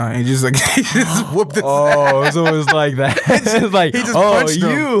Murray, huh?" And just like he just whooped his ass. so it was like that. It's like, He just oh, punched him.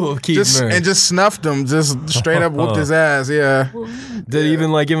 you Keith Murray. And just snuffed him, just straight up whooped his ass. Yeah. Did he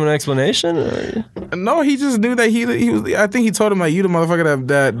even like give him an explanation? Or? No, he just knew that he was. I think he told him like, "You the motherfucker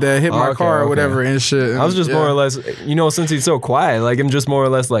that hit my Okay, car or okay. whatever and shit." I was just Yeah. more or less, since he's so quiet, like I'm just more or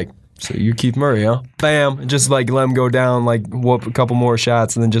less like, so you Keith Murray, huh? Bam, and just like let him go down, like whoop a couple more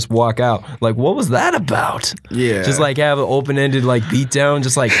shots, and then just walk out. Like, what was that about? Yeah. Just like have an open-ended like beat down,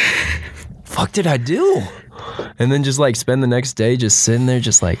 just like, fuck did I do? And then just like spend the next day just sitting there,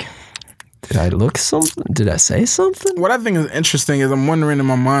 just like, did I look something? Did I say something? What I think is interesting is I'm wondering in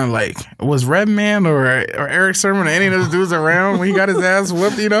my mind, like, was Redman or Eric Sermon or any of those dudes around when he got his ass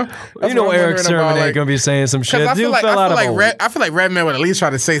whooped, you know? That's You know what I'm Eric wondering Sermon about, ain't like, gonna be saying some shit. 'cause I Dude feel fell out of a I feel like Redman would at least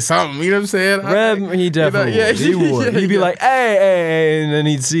try to say something, you know what I'm saying? Red, he definitely yeah, would. He would. yeah, He'd be yeah. like, hey, and then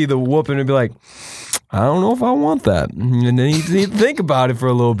he'd see the whooping and be like, I don't know if I want that. And then he'd think about it for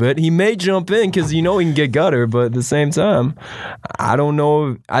a little bit. He may jump in because he can get gutter, but at the same time, I don't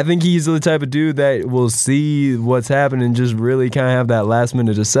know. I think he's the type of dude that will see what's happening and just really kind of have that last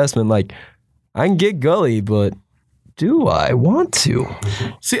minute assessment. Like, I can get gully, but do I want to?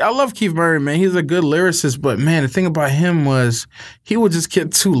 See, I love Keith Murray, man. He's a good lyricist, but man, the thing about him was he would just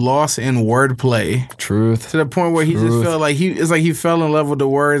get too lost in wordplay. Truth. To the point where he just felt like he fell in love with the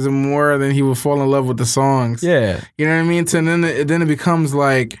words and more than he would fall in love with the songs. Yeah. You know what I mean? So then it becomes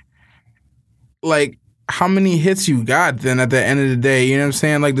like like, how many hits you got then at the end of the day? You know what I'm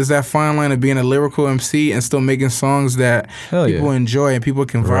saying? Like, there's that fine line of being a lyrical MC and still making songs that people enjoy and people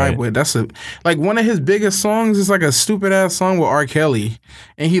can vibe with. That's like one of his biggest songs is like a stupid ass song with R. Kelly,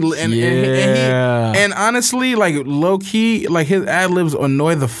 and honestly, like low key, like his ad libs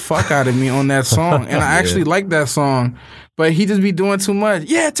annoy the fuck out of me on that song, and I actually like that song. But he just be doing too much.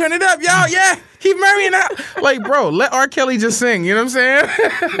 Yeah, turn it up, y'all. Yeah, Keith Murray and like, bro, let R. Kelly just sing. You know what I'm saying?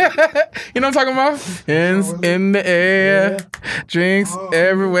 You know what I'm talking about? Hands in the air, drinks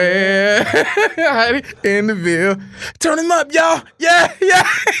everywhere, in the Ville. Turn him up, y'all. Yeah.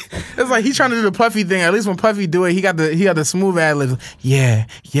 It's like he's trying to do the Puffy thing. At least when Puffy do it, he got the smooth ad libs. Yeah.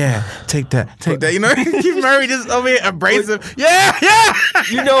 Take that. You know, Keith Murray just over here abrasive. Yeah.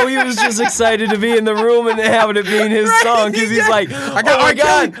 You know, he was just excited to be in the room and having it being his song. Because he's like, I got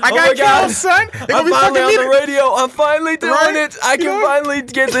killed, son. I'm finally on the radio. I'm finally doing it. I can finally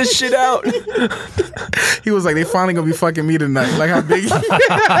get this shit out. He was like, they finally gonna be fucking me tonight. Like how big.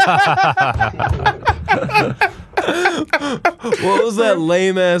 What was that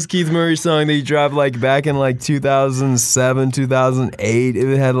lame ass Keith Murray song that he dropped like back in like 2007, 2008?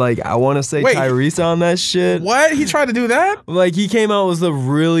 It had like, I want to say Tyrese on that shit. What? He tried to do that? Like he came out with a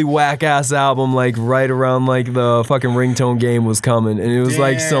really whack ass album like right around like the fucking ringtone game was coming, and it was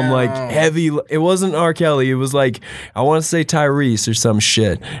like some like heavy. It wasn't R. Kelly. It was like, I want to say Tyrese or some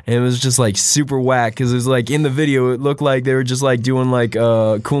shit, and it was just like super whack because it was like in the video it looked like they were just like doing like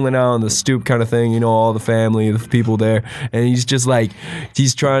cooling out on the stoop kind of thing. You know, all the family, the people there, and he's just like,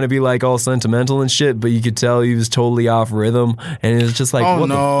 he's trying to be like all sentimental and shit, but you could tell he was totally off rhythm, and it was just like, what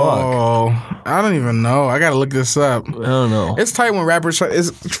the fuck? I don't even know. I gotta look this up. I don't know. It's tight when rappers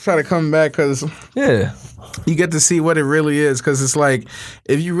try to come back because you get to see what it really is, because it's like,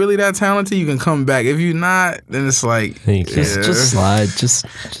 if you really that talented, you can come back. If you're not, then it's like, just slide, just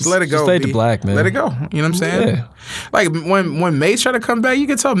let it go. Just fade to black, man. Let it go. You know what I'm saying? Yeah. Like when Mace tried to come back, you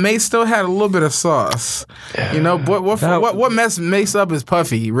could tell Mace still had a little bit of sauce. You know, but what messed Mace up is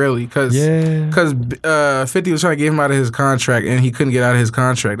Puffy, really, because 50 was trying to get him out of his contract and he couldn't get out of his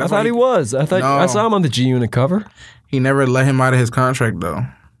contract. I thought he was. I saw him on the G Unit cover. He never let him out of his contract though.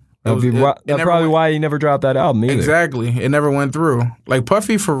 That's probably why he never dropped that album either. Exactly. It never went through. Like,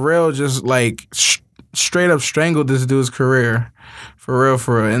 Puffy, for real, just, like, straight up strangled this dude's career. For real.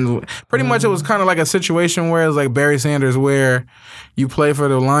 And pretty much it was kind of like a situation where it was like Barry Sanders, where you play for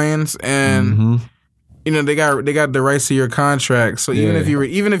the Lions and... You know, they got the rights to your contract. So even if you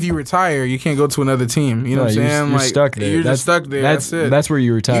retire, you can't go to another team. You know what I'm saying? You're stuck there. You're just stuck there. That's it. That's where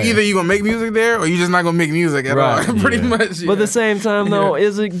you retire. Either you're gonna make music there, or you're just not gonna make music at all. Pretty much. Yeah. But at the same time, though,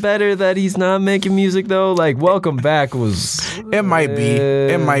 is it better that he's not making music though? Like, Welcome Back was. It might be.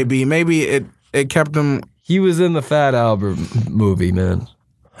 It might be. Maybe it kept him. He was in the Fat Albert movie, man.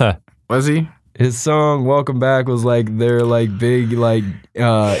 Huh. Was he? His song "Welcome Back" was like their like big like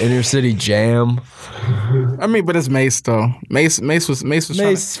inner city jam. I mean, but it's Mace though. Mace was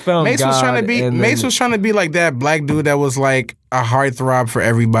trying to be like that black dude that was like a heartthrob for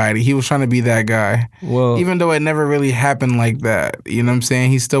everybody. He was trying to be that guy. Well, even though it never really happened like that. You know what I'm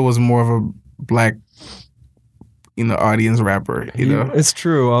saying? He still was more of a black, audience rapper. It's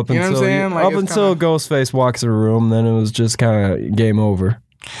true. Up until Ghostface walks in a room, then it was just kind of game over.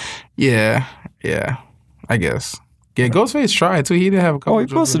 Yeah, I guess. Yeah, Ghostface tried too. He did have a couple. Oh, he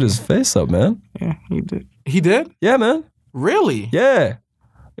posted his face up, man. Yeah, he did. He did? Yeah, man. Really? Yeah.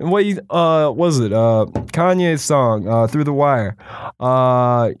 And what was it? Kanye's song, Through the Wire.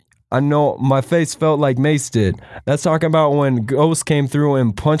 I know my face felt like Mace did. That's talking about when Ghost came through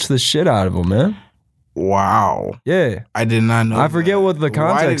and punched the shit out of him, man. Wow. Yeah. I did not know. I forget what the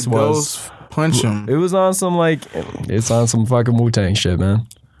context was. Ghost punch him? It was on some some fucking Wu-Tang shit, man.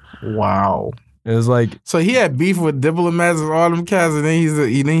 Wow. It was like, so he had beef with Diplomats and all them cats, and then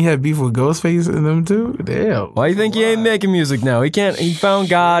he had beef with Ghostface and them too. Damn. Why you think he ain't making music now? He found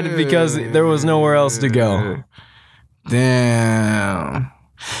God because there was nowhere else to go. Damn.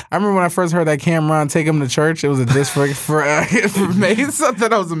 I remember when I first heard that Cameron take him to church. It was a diss for Mace. I thought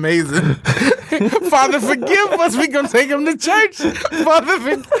that was amazing. Father, forgive us. We gonna take him to church.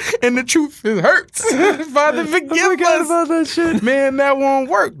 Father, and the truth hurts. Father, forgive us. About that shit. Man, that won't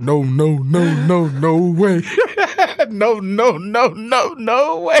work. No way.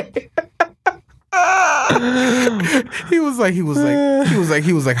 no way. He was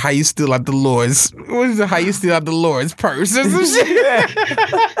like, how you steal out the Lord's? What is it? How you steal out the Lord's purse or some shit?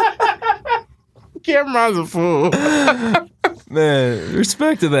 Cameron's a fool. Man,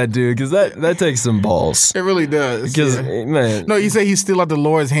 respect to that dude, because that takes some balls. It really does. Because, man. No, you say he steal out the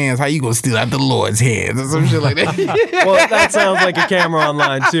Lord's hands. How you gonna steal out the Lord's hands? Or some shit like that. Well, that sounds like a camera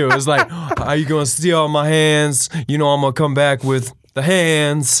online, too. It's like, how you gonna steal out my hands? You know I'm gonna come back with the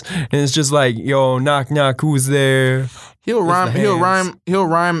hands. And it's just like, yo, knock, knock, who's there? He'll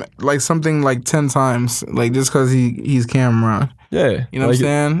rhyme like something like 10 times, like just because he's Cameron. Yeah. You know what I'm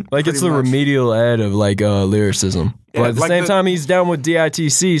saying? Like it's the remedial ad of like lyricism. Yeah, but at the same time, he's down with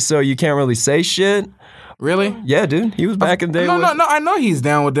DITC, so you can't really say shit. Really? Yeah, dude. He was back in the day. No, I know he's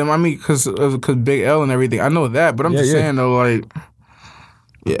down with them. I mean, because Big L and everything. I know that, but I'm just saying though, like,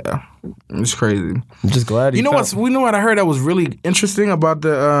 yeah, it's crazy. I'm just glad. You know what I heard that was really interesting about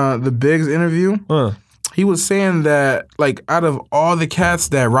the Biggs interview? He was saying that, like, out of all the cats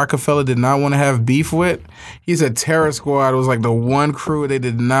that Rockefeller did not want to have beef with, he said Terror Squad was, like, the one crew they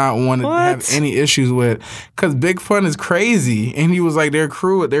did not want to have any issues with. Because Big Pun is crazy. And he was like, their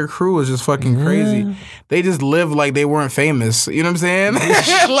crew was just fucking crazy. They just lived like they weren't famous. You know what I'm saying?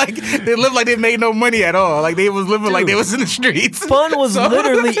 Like, they lived like they made no money at all. Like, they was living like they was in the streets. Pun was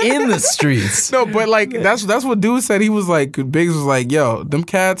literally in the streets. No, but, like, that's what dude said. He was like, Biggs was like, yo, them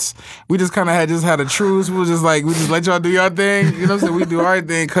cats, we just kind of had a truce. We just let y'all do your thing. You know what I'm saying? We do our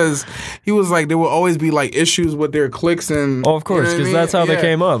thing. Because he was like, there will always be like issues with their cliques and. Oh, of course, because that's how they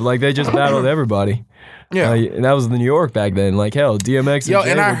came up. Like they just battled everybody. Yeah, and that was in New York back then. Like hell, DMX and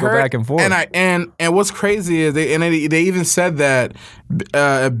Jay would go back and forth. And what's crazy is they even said that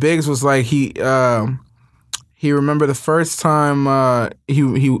Biggs was like he remembered the first time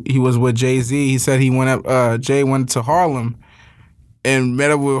he was with Jay-Z. He said Jay went to Harlem. And met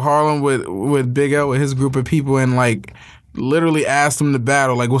up with Harlem with Big L with his group of people and like literally asked him to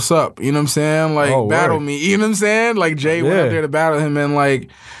battle. Like, what's up? You know what I'm saying? Like, battle me. You know what I'm saying? Like Jay went up there to battle him and like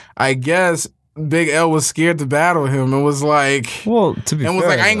I guess Big L was scared to battle him and was like, well, to be fair, was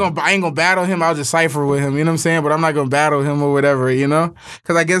like, I ain't gonna battle him. I'll just cipher with him. You know what I'm saying? But I'm not gonna battle him or whatever. You know?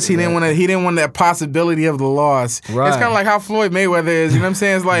 Because I guess he didn't want that possibility of the loss. Right. It's kind of like how Floyd Mayweather is. You know what I'm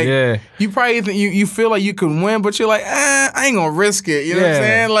saying? It's like you probably you feel like you can win, but you're like, I ain't gonna risk it. You know what I'm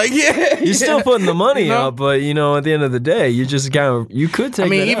saying? Like, you're still putting the money up, but you know, at the end of the day, you just you could take. I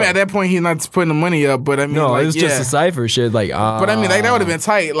mean, even out. At that point, he's not putting the money up. But I mean, no, it was just a cipher shit. Like, but I mean, like that would have been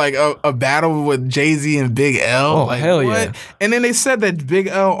tight. Like a battle with Jay-Z and Big L. Oh, like, hell what? yeah. And then they said that Big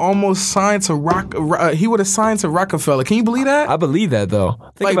L almost signed to he would have signed to Rockefeller. Can you believe that? I believe that, though.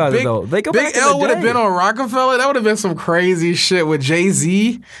 Think about it, though. They go Big back to L the would have day. been on Rockefeller. That would have been some crazy shit with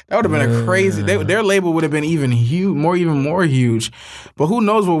Jay-Z. That would have been a crazy... Their label would have been even more huge. But who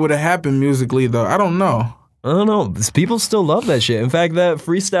knows what would have happened musically, though. I don't know. I don't know. People still love that shit. In fact, that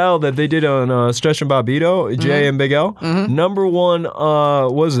freestyle that they did on Stretch and Bobbito, Jay and Big L, number one,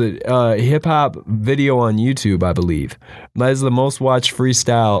 hip hop video on YouTube, I believe. That is the most watched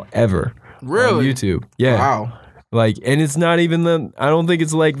freestyle ever. Really? On YouTube. Yeah. Wow. Like, and it's not even I don't think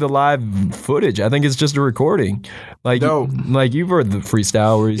it's like the live footage. I think it's just a recording. Like, like you've heard the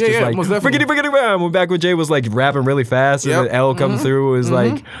freestyle where he's just like, forgetty, when back when Jay was like rapping really fast and then L comes through, was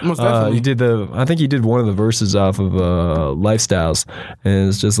like, he did I think he did one of the verses off of Lifestyles. And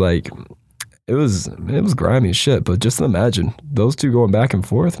it's just like, it was grimy as shit, but just imagine those two going back and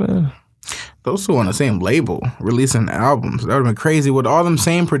forth, man. Those two on the same label, releasing albums. That would have been crazy with all them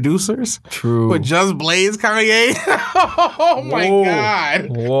same producers. True. With Just Blaze, Kanye. Oh my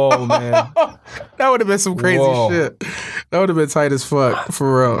God. Whoa, man. That would have been some crazy shit. That would have been tight as fuck,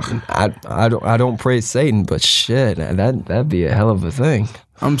 for real. I don't praise Satan, but shit, that'd be a hell of a thing.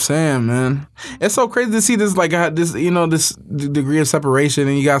 I'm saying, man, it's so crazy to see this, like, this degree of separation,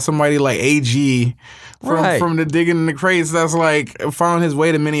 and you got somebody like AG from the Digging in the Crates that's like found his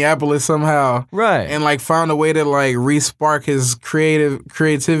way to Minneapolis somehow, right? And like found a way to like re-spark his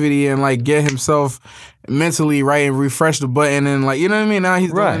creativity and like get himself mentally right and refresh the button and like, you know what I mean? Now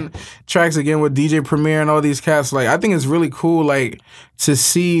he's doing tracks again with DJ Premier and all these cats. Like, I think it's really cool, like, to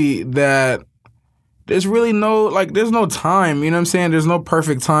see that. There's really there's no time, you know what I'm saying? There's no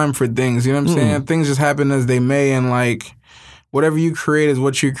perfect time for things, you know what I'm saying? Things just happen as they may, and like, whatever you create is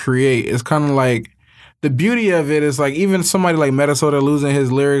what you create. It's kind of like, the beauty of it is like, even somebody like Metasota losing his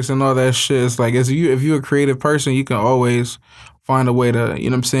lyrics and all that shit, it's like, if you're a creative person, you can always find a way to, you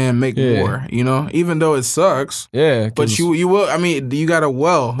know what I'm saying, make more, you know? Even though it sucks. Yeah. But you will, I mean, you got a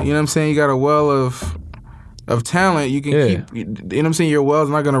well, you know what I'm saying? You got a well of talent, you can keep, you know what I'm saying, your well's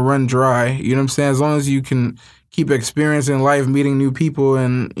not going to run dry, you know what I'm saying, as long as you can keep experiencing life, meeting new people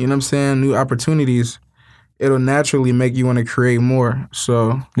and, you know what I'm saying, new opportunities, it'll naturally make you want to create more,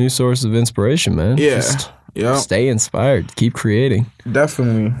 so. New source of inspiration, man. Yeah. Just stay inspired, keep creating.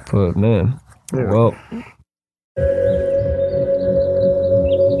 Definitely. But man, well.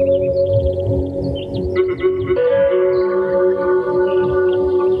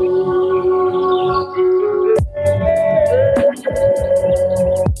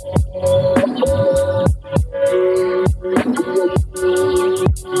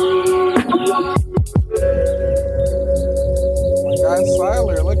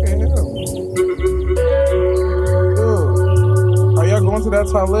 that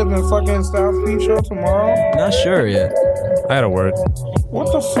Talib and fucking Styles P show tomorrow? Not sure yet. I gotta work.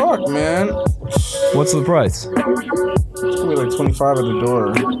 What the fuck, man? What's the price? It's gonna be like $25 at the door.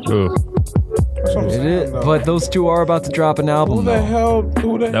 Ooh. That's what I'm saying, though. But those two are about to drop an album. Who the hell?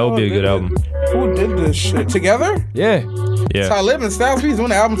 That would be a good album. Who did this shit together? Yeah. Yeah. Talib and Styles P doing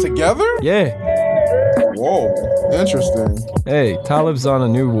the album together? Yeah. Whoa, interesting. Hey, Talib's on a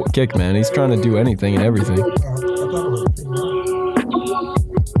new kick, man. He's trying to do anything and everything.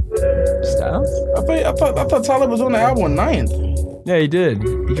 Styles? I thought Talib was on the album on 9th. Yeah, he did.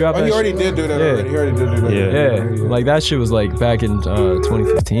 He dropped that he already did do that already. He already did do that. Yeah. Like that shit was like back in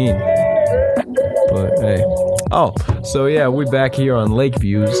 2015. But hey. Oh, so yeah, we're back here on Lake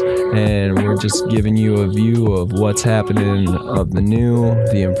Views, and we're just giving you a view of what's happening, of the new,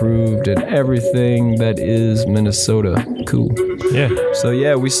 the improved, and everything that is Minnesota. Cool. Yeah. So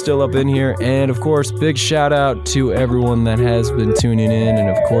yeah, we still up in here, and of course, big shout out to everyone that has been tuning in, and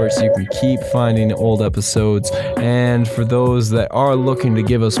of course, you can keep finding old episodes, and for those that are looking to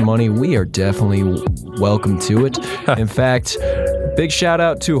give us money, we are definitely welcome to it. In fact, big shout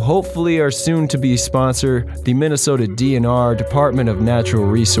out to hopefully our soon-to-be sponsor, the Minnesota DNR, Department of Natural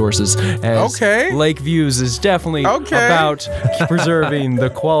Resources, as Lake Views is definitely about preserving the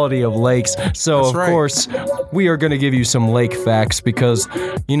quality of lakes. So, of course, we are going to give you some lake facts because,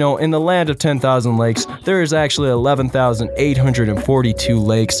 you know, in the land of 10,000 lakes, there is actually 11,842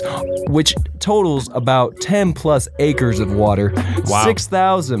 lakes, which totals about 10 plus acres of water,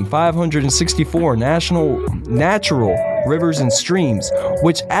 6,564 natural rivers and streams,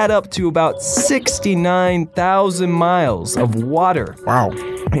 which add up to about 69,000 miles of water. Wow.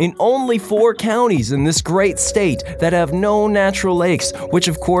 In only 4 counties in this great state that have no natural lakes, which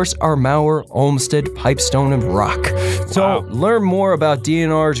of course are Mower, Olmsted, Pipestone, and Rock. So learn more about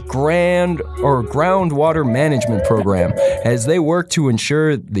DNR's groundwater management program as they work to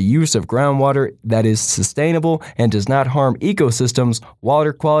ensure the use of groundwater that is sustainable and does not harm ecosystems,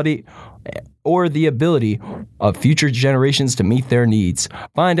 water quality, or the ability of future generations to meet their needs.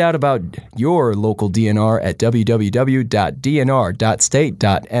 Find out about your local DNR at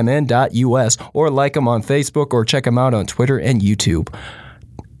www.dnr.state.mn.us or like them on Facebook or check them out on Twitter and YouTube.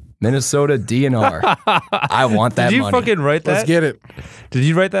 Minnesota DNR. I want that money. Did you fucking write that? Let's get it. Did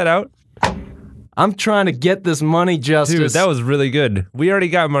you write that out? I'm trying to get this money, Justice. Dude, that was really good. We already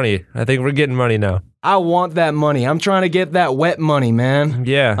got money. I think we're getting money now. I want that money. I'm trying to get that wet money, man.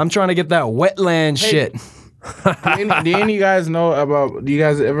 Yeah. I'm trying to get that wetland shit. Do any of you guys know about, do you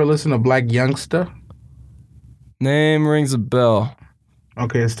guys ever listen to Black Youngster? Name rings a bell.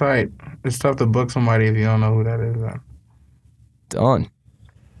 Okay, it's tight. It's tough to book somebody if you don't know who that is. Done.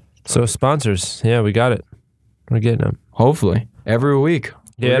 So sponsors. Yeah, we got it. We're getting them. Hopefully. Every week.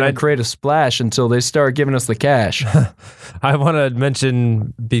 We're going to create a splash until they start giving us the cash. I want to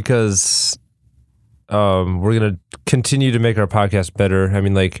mention because we're going to continue to make our podcast better. I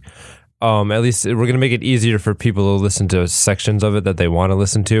mean, like, at least we're going to make it easier for people to listen to sections of it that they want to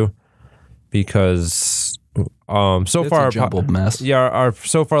listen to because so it's far a jumbled mess. Yeah, our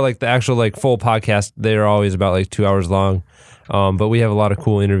so far, like the actual like full podcast, they're always about like 2 hours long. But we have a lot of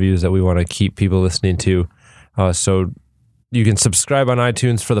cool interviews that we want to keep people listening to. So you can subscribe on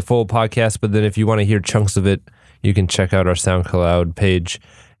iTunes for the full podcast, but then if you want to hear chunks of it, you can check out our SoundCloud page,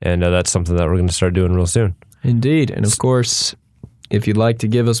 and that's something that we're going to start doing real soon. Indeed. And of course, if you'd like to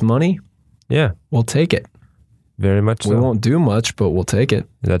give us money, we'll take it. Very much so. We won't do much, but we'll take it.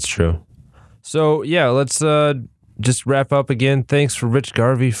 That's true. So, yeah, let's just wrap up again. Thanks for Rich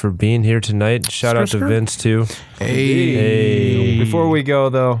Garvey for being here tonight. Shout out to Vince, too. Hey. Before we go,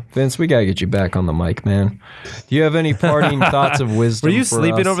 though, Vince, we got to get you back on the mic, man. Do you have any parting thoughts of wisdom Were you for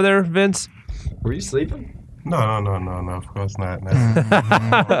sleeping us? over there, Vince? Were you sleeping? No, of course not.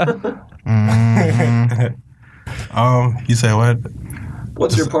 You say what?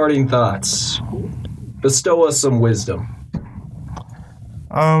 What's your parting thoughts? Bestow us some wisdom.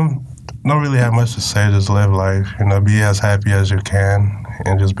 Don't really have much to say. Just live life. Be as happy as you can,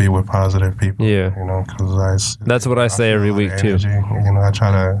 and just be with positive people. Yeah. Because that's what I say every week too. I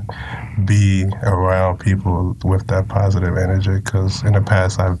try to be around people with that positive energy. Because in the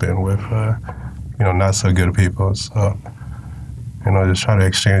past, I've been with, not so good people. So, just try to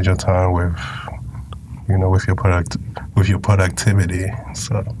exchange your time with, with your productivity.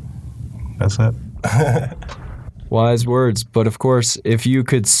 So, that's it. Wise words. But of course, if you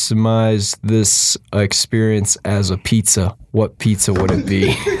could surmise this experience as a pizza, what pizza would it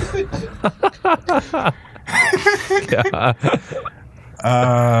be?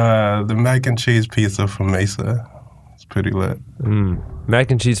 The mac and cheese pizza from Mesa. It's pretty lit.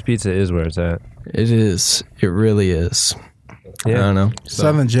 Mac and cheese pizza is where it's at. It is. It really is. I don't know.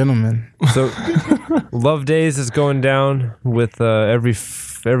 Southern gentleman. So, Love Days is going down with every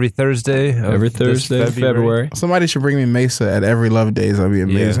Thursday. Every Thursday, February. Somebody should bring me Mesa at every Love Days. That'd be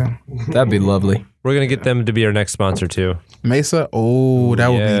amazing. Yeah. That'd be lovely. We're gonna get them to be our next sponsor too. Mesa? Oh, that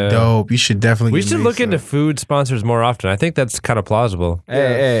would be dope. You should definitely. We should look into food sponsors more often. I think that's kind of plausible.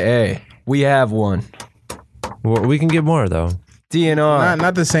 Hey. We have one. Well, we can get more though. DNR.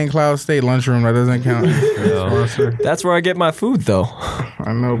 Not the St. Cloud State lunchroom. That doesn't count as a sponsor. That's where I get my food, though.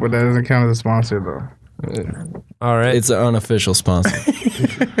 I know, but that doesn't count as a sponsor, though. All right. It's an unofficial sponsor.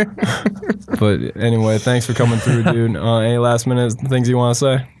 But anyway, thanks for coming through, dude. Any last minute things you want to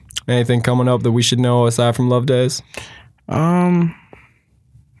say? Anything coming up that we should know aside from Love Days?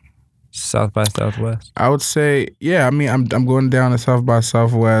 South by Southwest. I would say, yeah. I mean, I'm going down to South by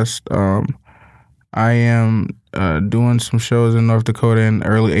Southwest. I am doing some shows in North Dakota in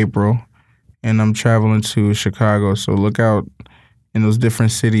early April, and I'm traveling to Chicago. So look out in those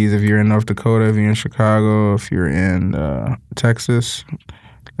different cities. If you're in North Dakota, if you're in Chicago, if you're in Texas,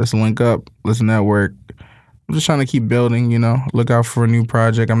 let's link up. Let's network. I'm just trying to keep building, Look out for a new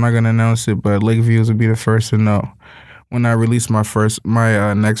project. I'm not going to announce it, but Lake Views will be the first to know when I release my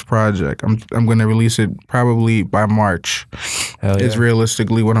next project. I'm going to release it probably by March. Hell yeah. It's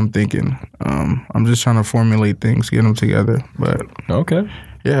realistically what I'm thinking. I'm just trying to formulate things, get them together. But okay.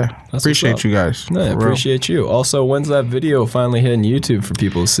 Yeah. Appreciate you guys. No, I appreciate you. Also, when's that video finally hitting YouTube for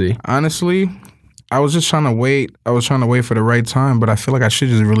people to see? Honestly, I was just trying to wait. I was trying to wait for the right time, but I feel like I should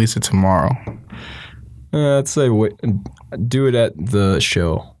just release it tomorrow. I'd say do it at the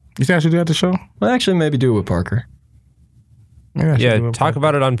show. You think I should do it at the show? Well, actually, maybe do it with Parker. Yeah, talk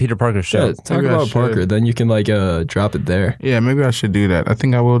about it on Peter Parker's show. Yeah, talk about Parker. Then you can drop it there. Yeah, maybe I should do that. I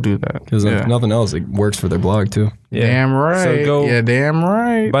think I will do that. Because if nothing else, it works for their blog too. Yeah. Damn right. So damn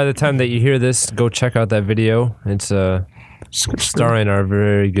right. By the time that you hear this, go check out that video. It's starring our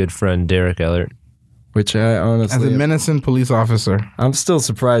very good friend Derek Ellert. Which I honestly... As a menacing police officer. I'm still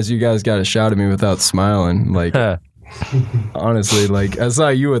surprised you guys got a shot at me without smiling. Honestly, I saw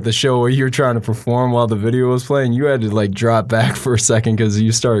you at the show where you were trying to perform while the video was playing. You had to drop back for a second because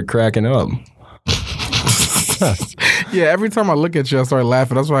you started cracking up. Yeah, every time I look at you, I start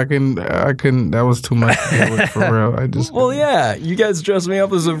laughing. That's why I couldn't. That was too much to deal with, for real. Well, yeah, you guys dressed me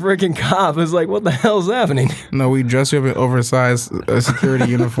up as a freaking cop. It's like, what the hell's happening? No, we dressed you up in oversized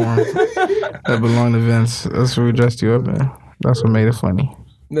security uniform that belonged to Vince. That's what we dressed you up in. That's what made it funny.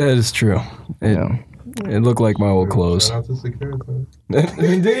 That is true. It looked like my old clothes. Shout out to security.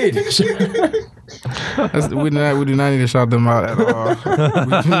 Indeed. We do not need to shout them out at all.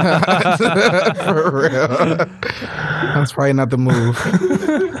 We do not. For real. That's probably not the move.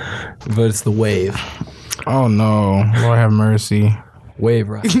 But it's the wave. Oh no. Lord have mercy. Wave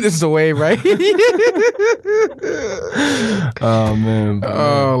right. This is the wave, right? Oh man.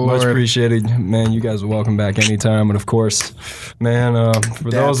 Oh Much Lord. appreciated. Man, you guys are welcome back anytime. And of course, man,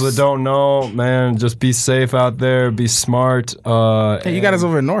 for those that don't know, man, just be safe out there, be smart. Hey, you got us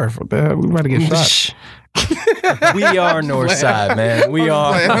over in North. What the hell? We about to get shot. We are North Side, man. We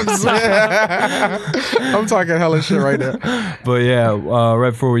are. I'm talking hella shit right now. But yeah,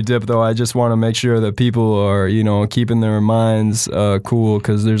 right before we dip, though, I just want to make sure that people are, keeping their minds cool,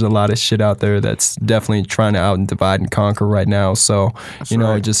 because there's a lot of shit out there that's definitely trying to out and divide and conquer right now. So,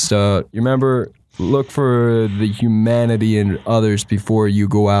 just remember, look for the humanity in others before you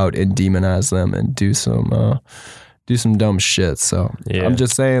go out and demonize them and do some dumb shit. So yeah. I'm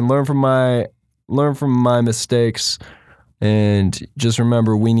just saying, learn from my mistakes, and just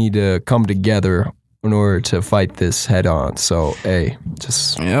remember, we need to come together in order to fight this head on. So, hey,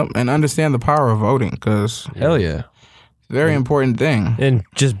 just... Yep, and understand the power of voting, because... Hell yeah. It's a very important thing. And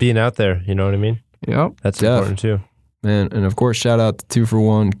just being out there, you know what I mean? Yep. That's important too. And of course, shout out to 2 for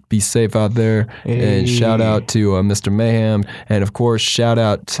 1. Be safe out there. Hey. And shout out to Mr. Mayhem. And of course, shout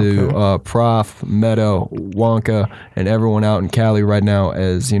out to Prof, Meadow, Wonka, and everyone out in Cali right now,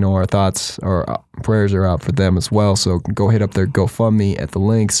 as our thoughts or prayers are out for them as well. So go hit up their GoFundMe at the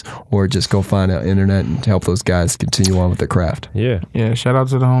links, or just go find the internet and help those guys continue on with their craft. Yeah. Yeah, shout out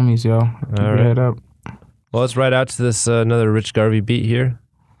to the homies, yo. Keep your head up. Well, let's ride out to this another Rich Garvey beat here.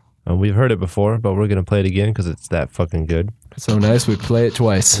 We've heard it before, but we're going to play it again because it's that fucking good. So nice, we play it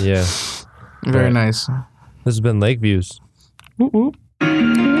twice. Yeah. Very nice. This has been Lake Views. Whoop, whoop.